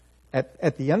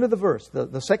 at the end of the verse,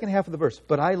 the second half of the verse,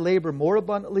 but I labor more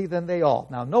abundantly than they all.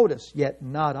 Now notice, yet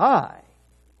not I,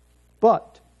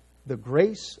 but the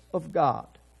grace of God,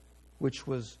 which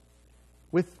was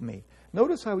with me.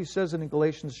 Notice how he says it in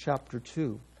Galatians chapter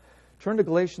 2. Turn to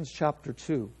Galatians chapter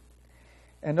 2.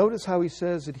 And notice how he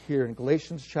says it here in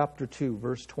Galatians chapter 2,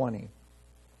 verse 20.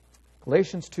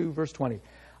 Galatians 2, verse 20.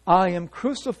 I am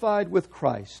crucified with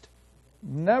Christ.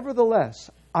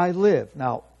 Nevertheless, I live.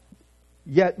 Now,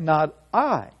 yet not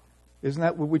I. Isn't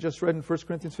that what we just read in 1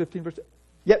 Corinthians 15, verse 10?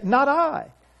 Yet not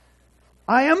I.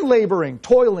 I am laboring,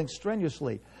 toiling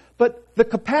strenuously. But the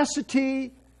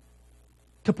capacity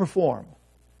to perform,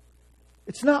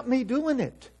 it's not me doing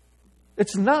it.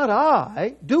 It's not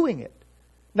I doing it.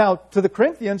 Now, to the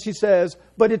Corinthians, he says,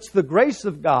 but it's the grace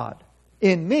of God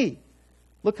in me.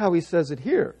 Look how he says it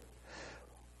here.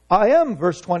 I am,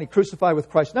 verse 20, crucified with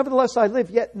Christ. Nevertheless, I live,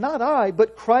 yet not I,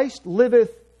 but Christ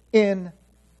liveth in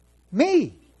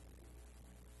me.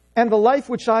 And the life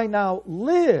which I now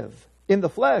live in the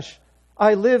flesh,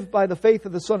 I live by the faith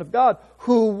of the Son of God,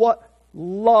 who what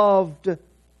loved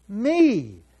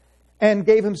me and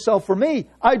gave himself for me.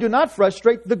 I do not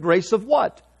frustrate the grace of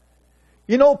what?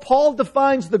 You know, Paul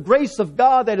defines the grace of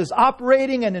God that is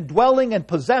operating and indwelling and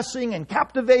possessing and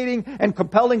captivating and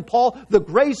compelling Paul. The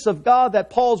grace of God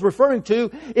that Paul's referring to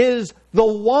is the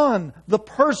one, the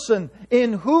person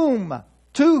in whom,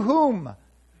 to whom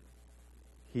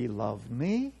he loved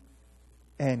me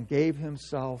and gave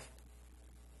himself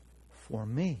for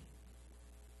me.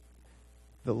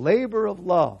 The labor of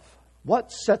love,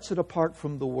 what sets it apart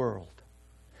from the world?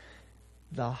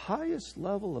 The highest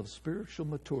level of spiritual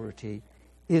maturity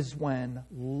is when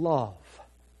love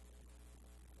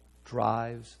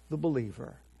drives the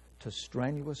believer to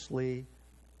strenuously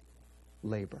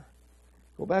labor.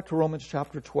 Go back to Romans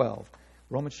chapter 12.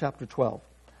 Romans chapter 12.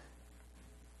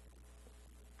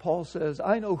 Paul says,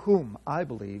 I know whom I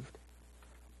believed.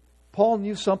 Paul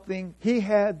knew something. He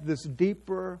had this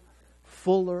deeper,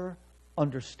 fuller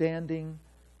understanding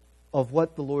of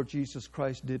what the Lord Jesus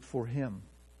Christ did for him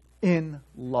in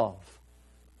love.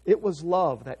 It was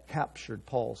love that captured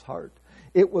Paul's heart.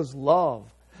 It was love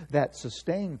that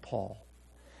sustained Paul.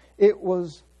 It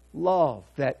was love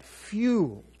that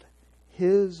fueled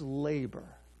his labor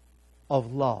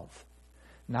of love.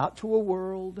 Not to a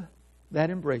world that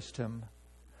embraced him,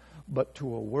 but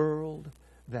to a world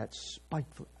that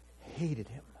spitefully hated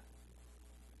him.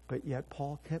 But yet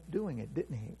Paul kept doing it,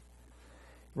 didn't he?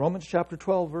 Romans chapter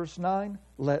 12, verse 9,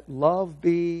 let love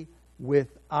be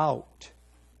without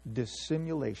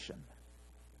dissimulation.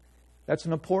 That's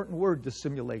an important word,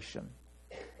 dissimulation.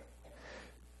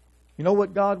 You know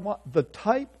what God wants? The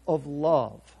type of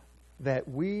love that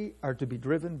we are to be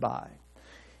driven by,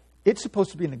 it's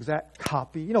supposed to be an exact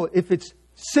copy. You know, if it's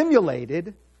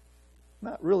simulated,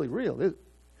 not really real, is it?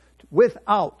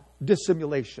 Without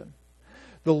dissimulation.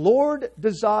 The Lord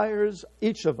desires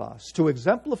each of us to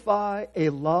exemplify a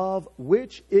love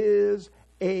which is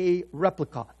a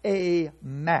replica, a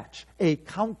match, a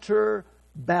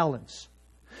counterbalance.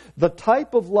 The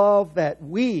type of love that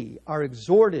we are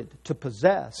exhorted to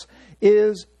possess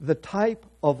is the type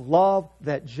of love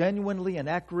that genuinely and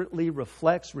accurately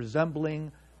reflects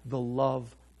resembling the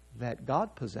love that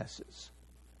God possesses.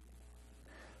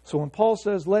 So when Paul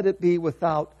says, let it be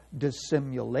without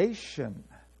dissimulation,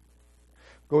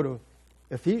 go to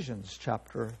Ephesians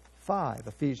chapter 5.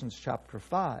 Ephesians chapter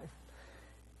 5.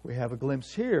 We have a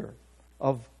glimpse here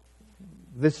of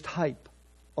this type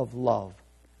of love.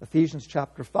 Ephesians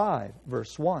chapter 5,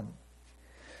 verse 1.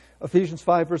 Ephesians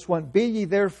 5 verse 1, be ye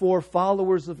therefore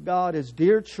followers of God as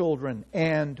dear children,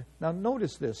 and, now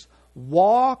notice this,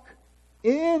 walk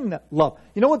in love.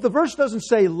 You know what? The verse doesn't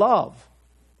say love.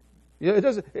 It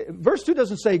doesn't. Verse 2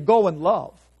 doesn't say go and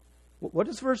love. What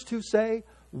does verse 2 say?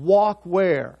 Walk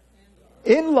where?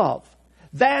 In love.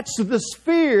 That's the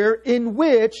sphere in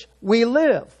which we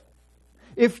live.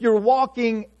 If you're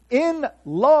walking in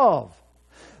love,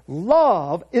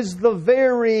 love is the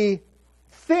very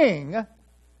thing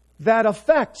that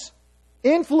affects,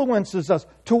 influences us.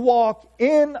 To walk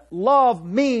in love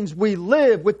means we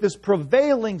live with this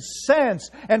prevailing sense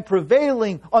and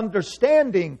prevailing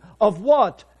understanding of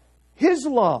what? His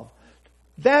love.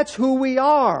 That's who we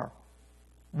are.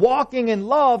 Walking in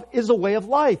love is a way of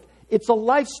life. It's a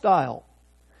lifestyle.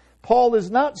 Paul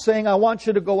is not saying, I want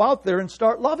you to go out there and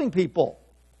start loving people.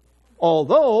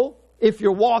 Although, if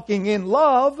you're walking in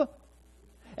love,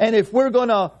 and if we're going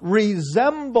to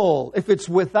resemble, if it's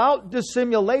without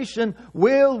dissimulation,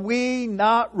 will we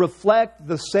not reflect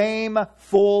the same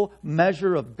full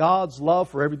measure of God's love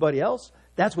for everybody else?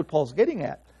 That's what Paul's getting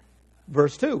at.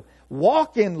 Verse 2,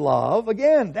 walk in love.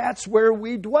 Again, that's where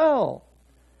we dwell.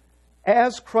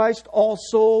 As Christ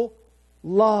also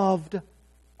loved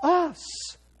us.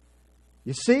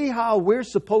 You see how we're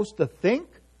supposed to think?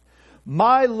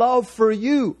 My love for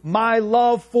you, my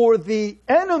love for the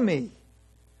enemy,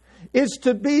 is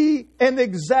to be an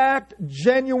exact,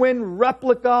 genuine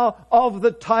replica of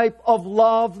the type of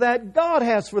love that God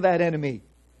has for that enemy.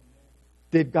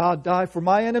 Did God die for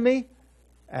my enemy?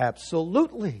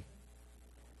 Absolutely.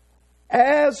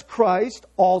 As Christ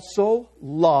also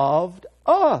loved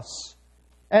us,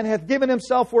 and hath given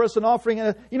Himself for us an offering.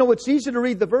 And, you know, it's easy to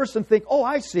read the verse and think, oh,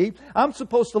 I see, I'm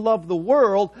supposed to love the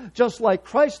world just like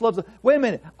Christ loves it. Wait a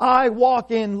minute, I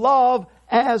walk in love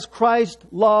as Christ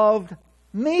loved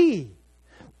me.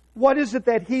 What is it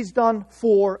that He's done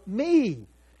for me?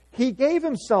 He gave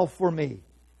Himself for me.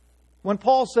 When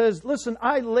Paul says, listen,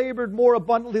 I labored more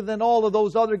abundantly than all of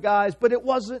those other guys, but it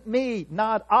wasn't me,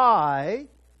 not I,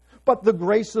 but the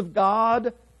grace of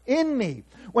God in me.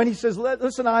 When he says,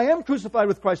 listen, I am crucified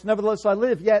with Christ, nevertheless I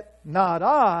live, yet not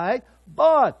I,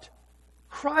 but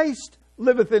Christ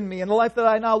liveth in me. And the life that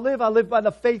I now live, I live by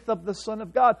the faith of the Son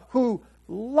of God, who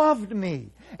loved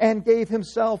me and gave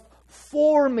Himself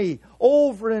for me.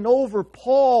 Over and over,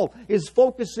 Paul is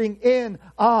focusing in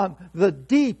on the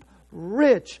deep,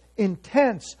 rich,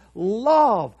 intense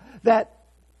love that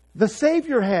the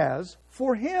Savior has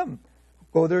for him.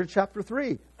 Go there to chapter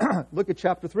 3. Look at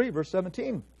chapter 3, verse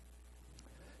 17.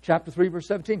 Chapter 3, verse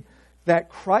 17. That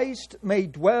Christ may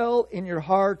dwell in your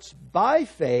hearts by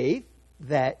faith,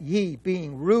 that ye,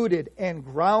 being rooted and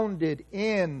grounded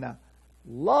in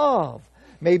love,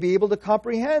 may be able to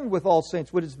comprehend with all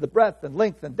saints what is the breadth and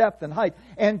length and depth and height,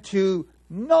 and to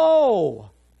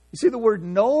know. You see the word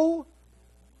know?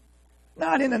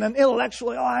 Not in an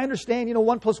intellectual, I understand,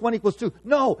 1 + 1 = 2.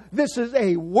 No, this is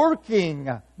a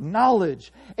working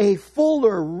knowledge, a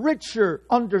fuller, richer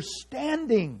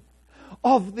understanding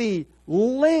of the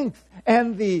length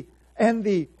and the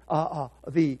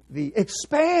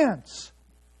expanse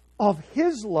of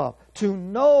His love. To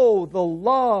know the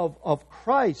love of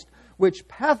Christ, which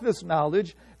passeth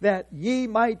knowledge, that ye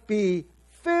might be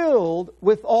filled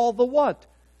with all the what?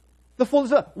 The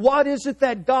fullness of. What is it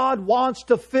that God wants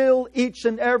to fill each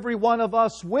and every one of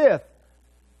us with?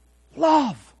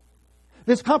 Love.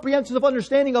 This comprehensive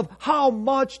understanding of how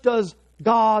much does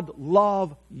God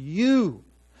love you.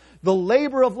 The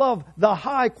labor of love, the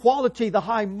high quality, the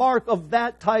high mark of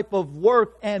that type of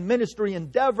work and ministry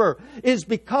endeavor is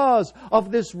because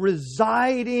of this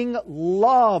residing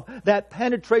love that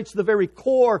penetrates the very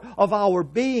core of our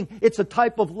being. It's a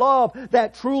type of love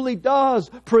that truly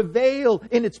does prevail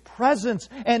in its presence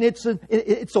and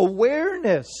its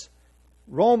awareness.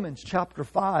 Romans chapter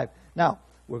 5. Now,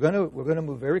 we're going to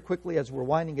move very quickly as we're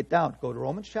winding it down. Go to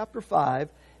Romans chapter 5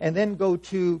 and then go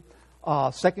to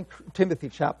 2 Timothy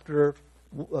chapter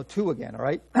 2 again, all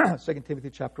right? 2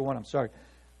 Timothy chapter 1, I'm sorry.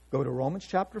 Go to Romans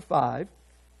chapter 5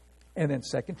 and then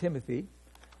 2 Timothy.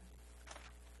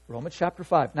 Romans chapter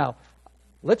 5. Now,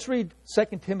 let's read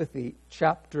 2 Timothy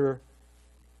chapter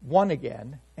 1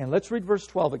 again, and let's read verse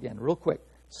 12 again, real quick.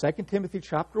 2 Timothy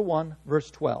chapter 1,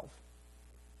 verse 12.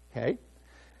 Okay?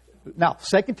 Now,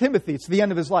 2 Timothy, it's the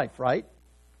end of his life, right?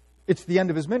 It's the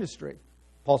end of his ministry.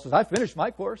 Paul says, I finished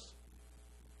my course.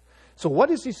 So what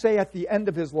does he say at the end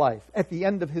of his life, at the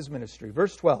end of his ministry?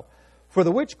 Verse 12, for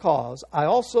the which cause I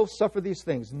also suffer these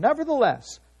things.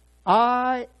 Nevertheless,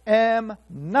 I am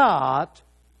not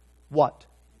what?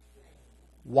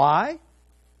 Why?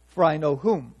 For I know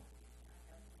whom?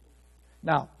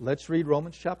 Now, let's read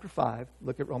Romans chapter 5.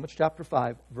 Look at Romans chapter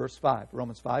 5, verse 5.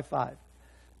 Romans 5:5.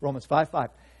 Romans 5:5.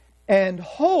 And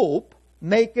hope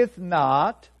maketh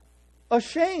not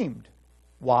ashamed.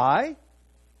 Why?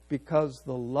 Because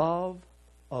the love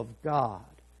of God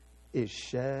is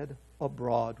shed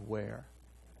abroad where?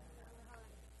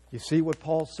 You see what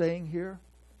Paul's saying here?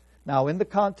 Now, in the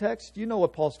context, you know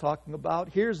what Paul's talking about.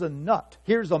 Here's a nut.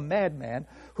 Here's a madman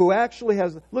who actually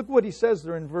has... Look what he says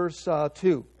there in verse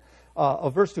 2.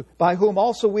 Verse 2. By whom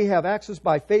also we have access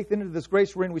by faith into this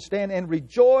grace wherein we stand and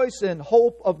rejoice in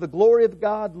hope of the glory of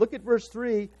God. Look at verse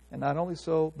 3. And not only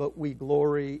so, but we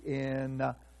glory in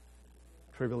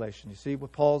tribulation. You see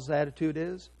what Paul's attitude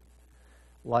is?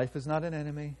 Life is not an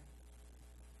enemy.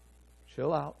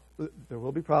 Chill out. There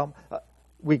will be problems.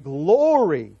 We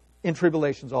glory in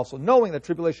tribulations also, knowing that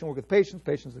tribulation worketh patience,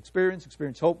 patience experience,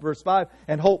 experience hope, verse 5,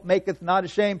 and hope maketh not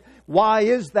ashamed. Why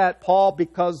is that, Paul?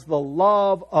 Because the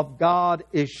love of God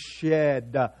is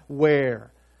shed.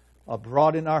 Where?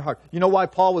 Abroad in our heart. You know why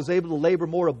Paul was able to labor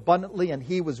more abundantly and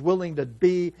he was willing to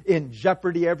be in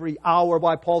jeopardy every hour?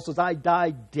 Why Paul says, I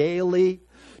die daily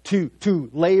to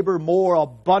labor more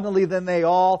abundantly than they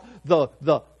all.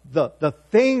 The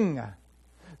thing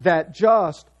that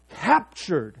just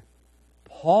captured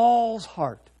Paul's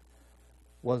heart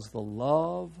was the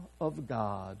love of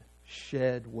God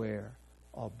shed where?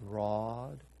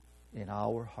 Abroad in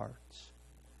our hearts.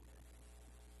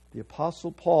 The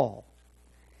Apostle Paul,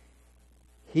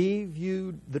 he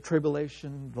viewed the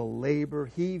tribulation, the labor,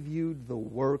 he viewed the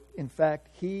work. In fact,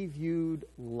 he viewed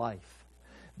life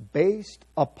based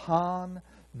upon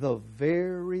the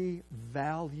very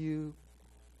value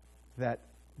that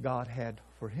God had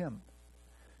for him.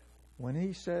 When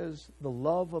he says the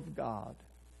love of God,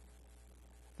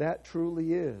 that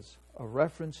truly is a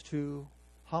reference to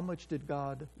how much did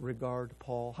God regard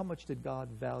Paul? How much did God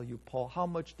value Paul? How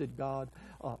much did God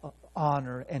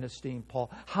honor and esteem Paul?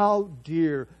 How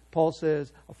dear, Paul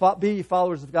says, be ye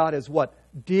followers of God as what?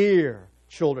 Dear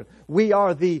children. We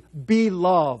are the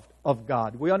beloved of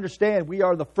God. We understand we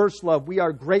are the first love. We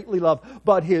are greatly loved.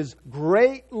 But His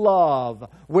great love,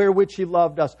 wherewith He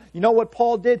loved us. You know what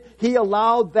Paul did? He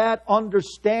allowed that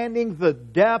understanding, the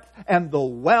depth and the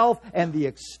wealth and the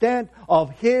extent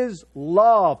of His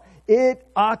love. It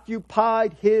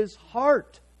occupied his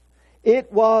heart. It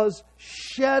was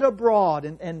shed abroad.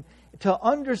 And to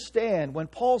understand, when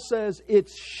Paul says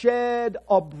it's shed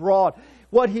abroad,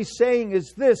 what he's saying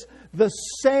is this: the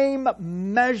same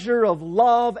measure of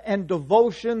love and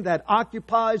devotion that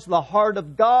occupies the heart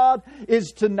of God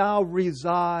is to now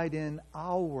reside in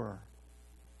our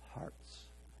hearts.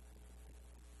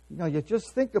 You know, you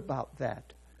just think about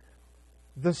that.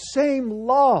 The same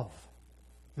love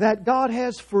that God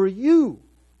has for you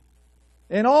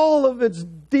in all of its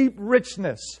deep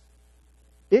richness,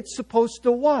 it's supposed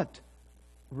to what?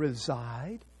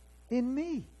 Reside in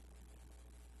me.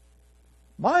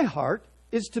 My heart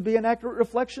is to be an accurate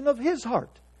reflection of His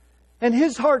heart. And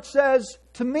His heart says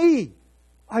to me,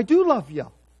 I do love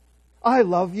you. I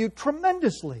love you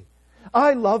tremendously.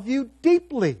 I love you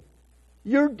deeply.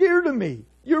 You're dear to me.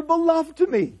 You're beloved to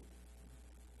me.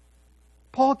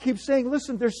 Paul keeps saying,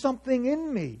 listen, there's something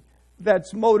in me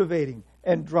that's motivating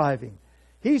and driving.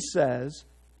 He says,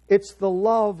 it's the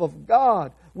love of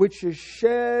God which is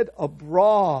shed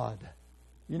abroad.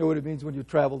 You know what it means when you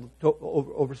travel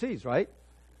overseas, right?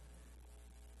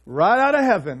 Right out of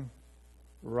heaven,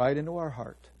 right into our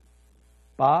heart,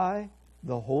 by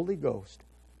the Holy Ghost,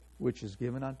 which is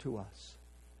given unto us.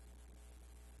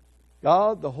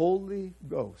 God, the Holy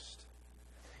Ghost,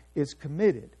 is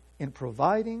committed in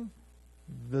providing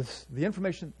the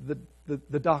information,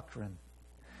 the doctrine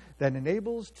that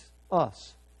enables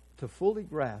us to fully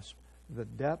grasp the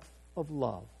depth of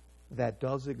love that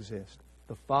does exist,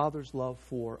 the Father's love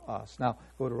for us. Now,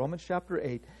 go to Romans chapter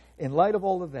 8. In light of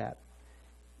all of that,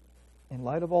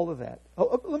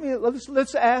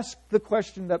 let's ask the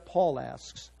question that Paul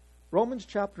asks. Romans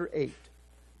chapter 8.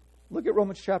 Look at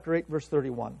Romans chapter 8, verse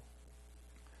 31.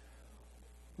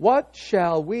 What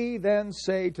shall we then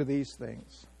say to these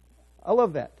things? I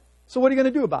love that. So what are you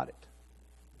going to do about it?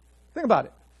 Think about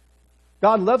it.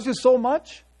 God loves you so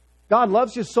much. God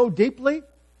loves you so deeply.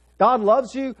 God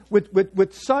loves you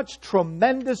with such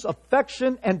tremendous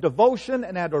affection and devotion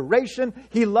and adoration.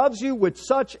 He loves you with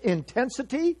such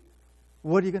intensity.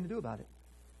 What are you going to do about it?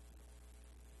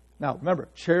 Now, remember,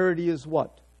 charity is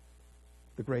what?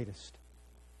 The greatest.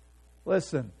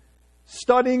 Listen,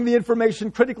 studying the information,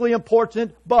 critically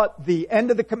important, but the end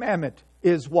of the commandment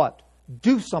is what?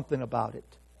 Do something about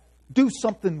it. Do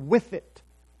something with it.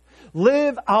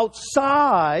 live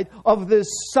outside of this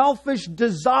selfish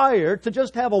desire to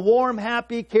just have a warm,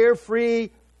 happy, carefree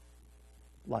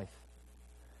life.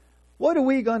 What are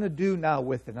we going to do now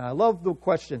with it? And I love the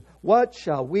question, what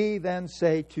shall we then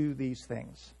say to these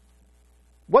things?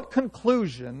 What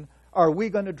conclusion are we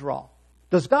going to draw?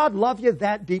 Does God love you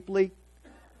that deeply?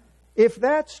 If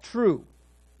that's true,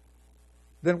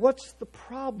 then what's the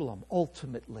problem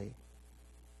ultimately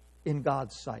in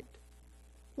God's sight?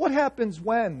 What happens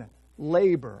when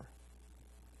labor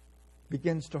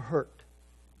begins to hurt?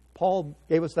 Paul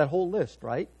gave us that whole list,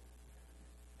 right?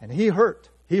 And he hurt.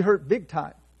 He hurt big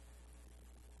time.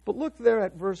 But look there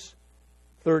at verse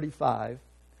 35.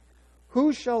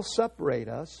 Who shall separate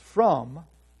us from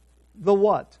the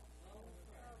what?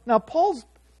 Now, Paul's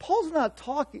not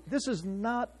talking, this is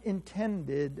not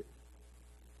intended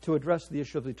to address the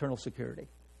issue of eternal security.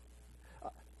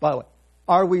 By the way,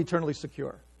 are we eternally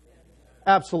secure?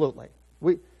 Absolutely.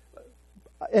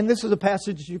 And this is a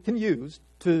passage you can use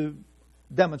to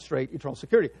demonstrate eternal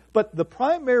security. But the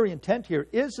primary intent here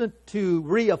isn't to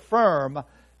reaffirm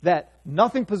that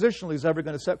nothing positionally is ever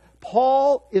going to separate.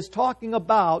 Paul is talking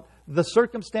about the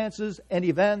circumstances and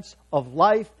events of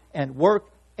life and work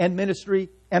and ministry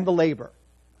and the labor.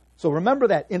 So remember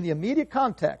that in the immediate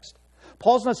context,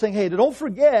 Paul's not saying, hey, don't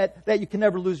forget that you can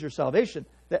never lose your salvation.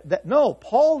 No,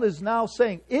 Paul is now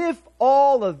saying, if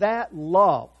all of that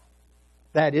love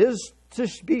that is to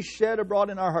be shed abroad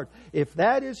in our heart, if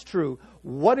that is true,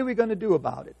 what are we going to do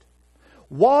about it?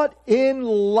 What in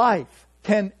life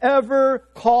can ever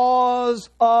cause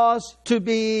us to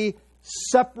be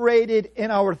separated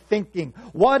in our thinking?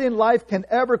 What in life can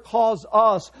ever cause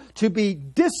us to be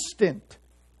distant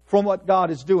from what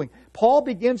God is doing? Paul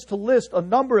begins to list a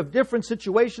number of different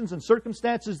situations and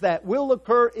circumstances that will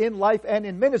occur in life and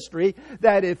in ministry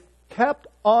that, if kept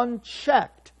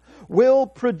unchecked, will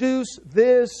produce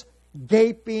this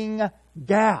gaping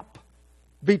gap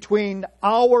between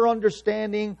our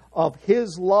understanding of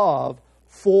His love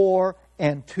for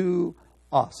and to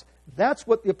us. That's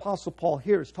what the Apostle Paul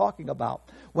here is talking about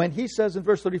when he says in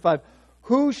verse 35,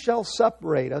 who shall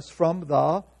separate us from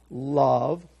the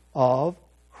love of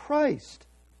Christ?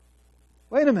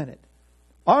 Wait a minute.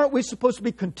 Aren't we supposed to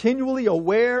be continually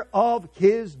aware of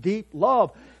His deep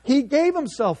love? He gave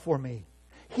Himself for me.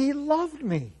 He loved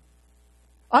me.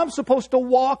 I'm supposed to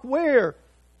walk where?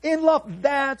 In love.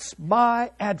 That's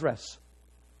my address.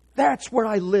 That's where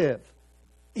I live.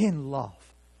 In love.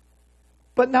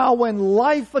 But now when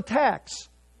life attacks,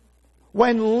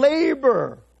 when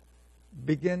labor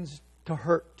begins to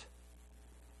hurt.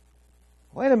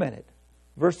 Wait a minute.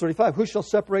 Verse 35, who shall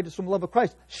separate us from the love of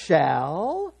Christ?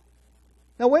 Shall.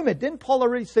 Now wait a minute, didn't Paul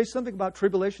already say something about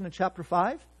tribulation in chapter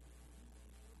 5?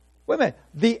 Wait a minute,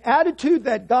 the attitude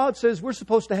that God says we're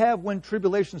supposed to have when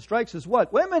tribulation strikes is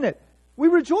what? Wait a minute, we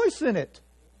rejoice in it.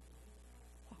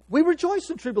 We rejoice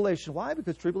in tribulation. Why?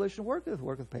 Because tribulation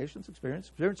worketh patience,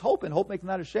 experience hope, and hope maketh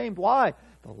not ashamed. Why?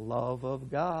 The love of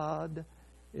God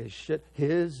is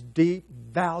His deep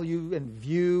value and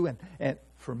view, and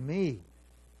for me,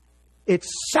 it's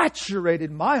saturated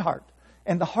my heart.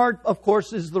 And the heart, of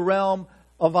course, is the realm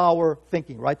of our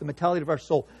thinking, right? The mentality of our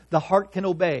soul. The heart can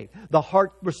obey. The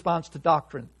heart responds to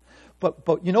doctrine.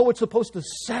 But you know what's supposed to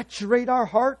saturate our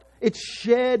heart? It's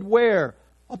shed where?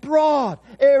 Abroad.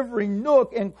 Every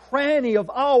nook and cranny of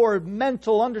our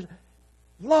mental understanding.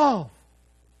 Love.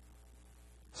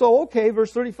 So, okay,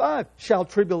 verse 35. Shall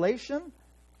tribulation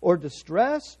or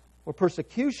distress or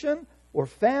persecution or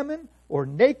famine or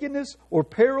nakedness or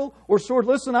peril or sword?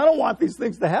 Listen, I don't want these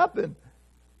things to happen.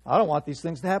 I don't want these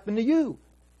things to happen to you.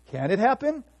 Can it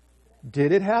happen?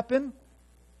 Did it happen?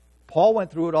 Paul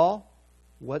went through it all.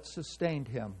 What sustained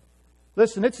him?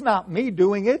 Listen, it's not me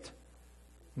doing it.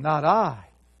 Not I.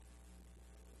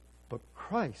 But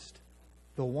Christ,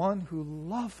 the one who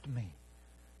loved me.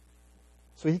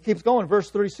 So he keeps going. Verse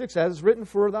 36, as is written,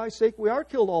 for thy sake we are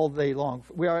killed all day long.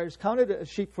 We are counted as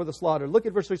sheep for the slaughter. Look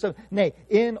at verse 37. Nay,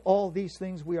 in all these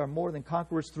things we are more than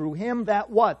conquerors through Him that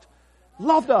what?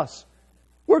 Loved us.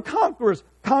 We're conquerors.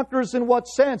 Conquerors in what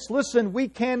sense? Listen, we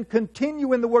can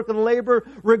continue in the work of the labor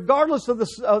regardless of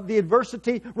the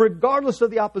adversity, regardless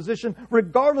of the opposition,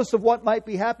 regardless of what might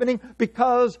be happening,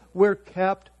 because we're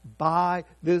kept by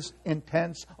this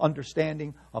intense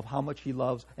understanding of how much He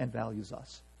loves and values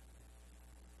us.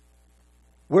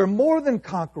 We're more than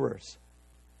conquerors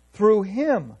through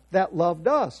Him that loved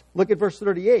us. Look at verse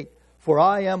 38. For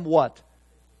I am what?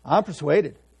 I'm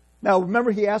persuaded. Now, remember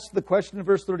he asked the question in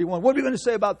verse 31, what are we going to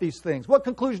say about these things? What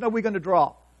conclusion are we going to draw?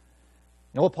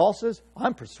 You know what Paul says?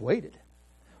 I'm persuaded.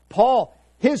 Paul,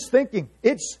 his thinking,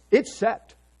 it's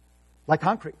set like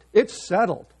concrete. It's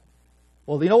settled.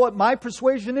 Well, you know what my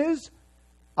persuasion is?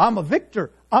 I'm a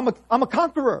victor. I'm a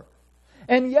conqueror.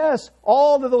 And yes,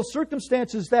 all of those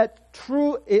circumstances,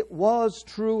 it was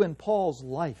true in Paul's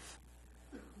life.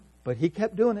 But he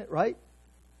kept doing it, right?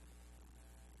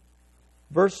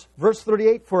 Verse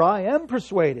 38, for I am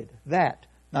persuaded that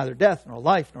neither death, nor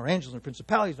life, nor angels, nor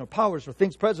principalities, nor powers, nor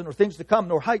things present, nor things to come,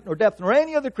 nor height, nor depth, nor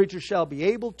any other creature shall be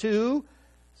able to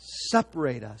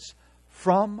separate us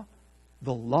from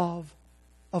the love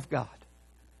of God.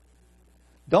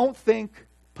 Don't think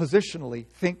positionally,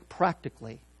 think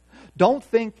practically. Don't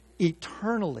think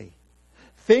eternally.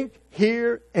 Think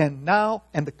here and now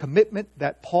and the commitment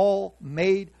that Paul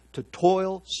made to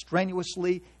toil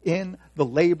strenuously in the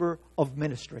labor of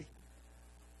ministry.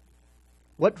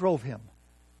 What drove him?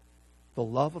 The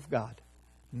love of God.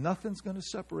 Nothing's going to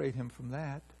separate him from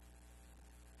that.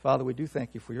 Father, we do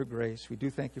thank you for your grace. We do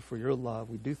thank you for your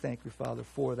love. We do thank you, Father,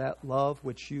 for that love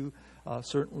which you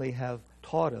certainly have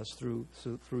taught us through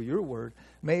your word.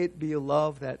 May it be a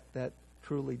love that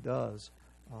truly does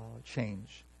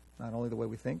change not only the way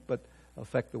we think, but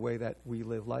affect the way that we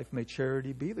live life. May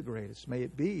charity be the greatest. May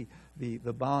it be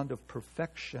the bond of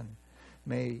perfection.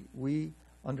 May we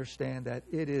understand that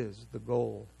it is the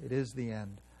goal, it is the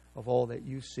end of all that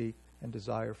you seek and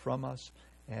desire from us.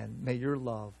 And may your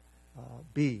love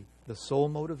be the sole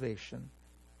motivation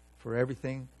for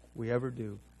everything we ever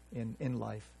do in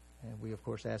life. And we, of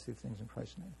course, ask these things in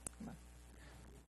Christ's name. Amen.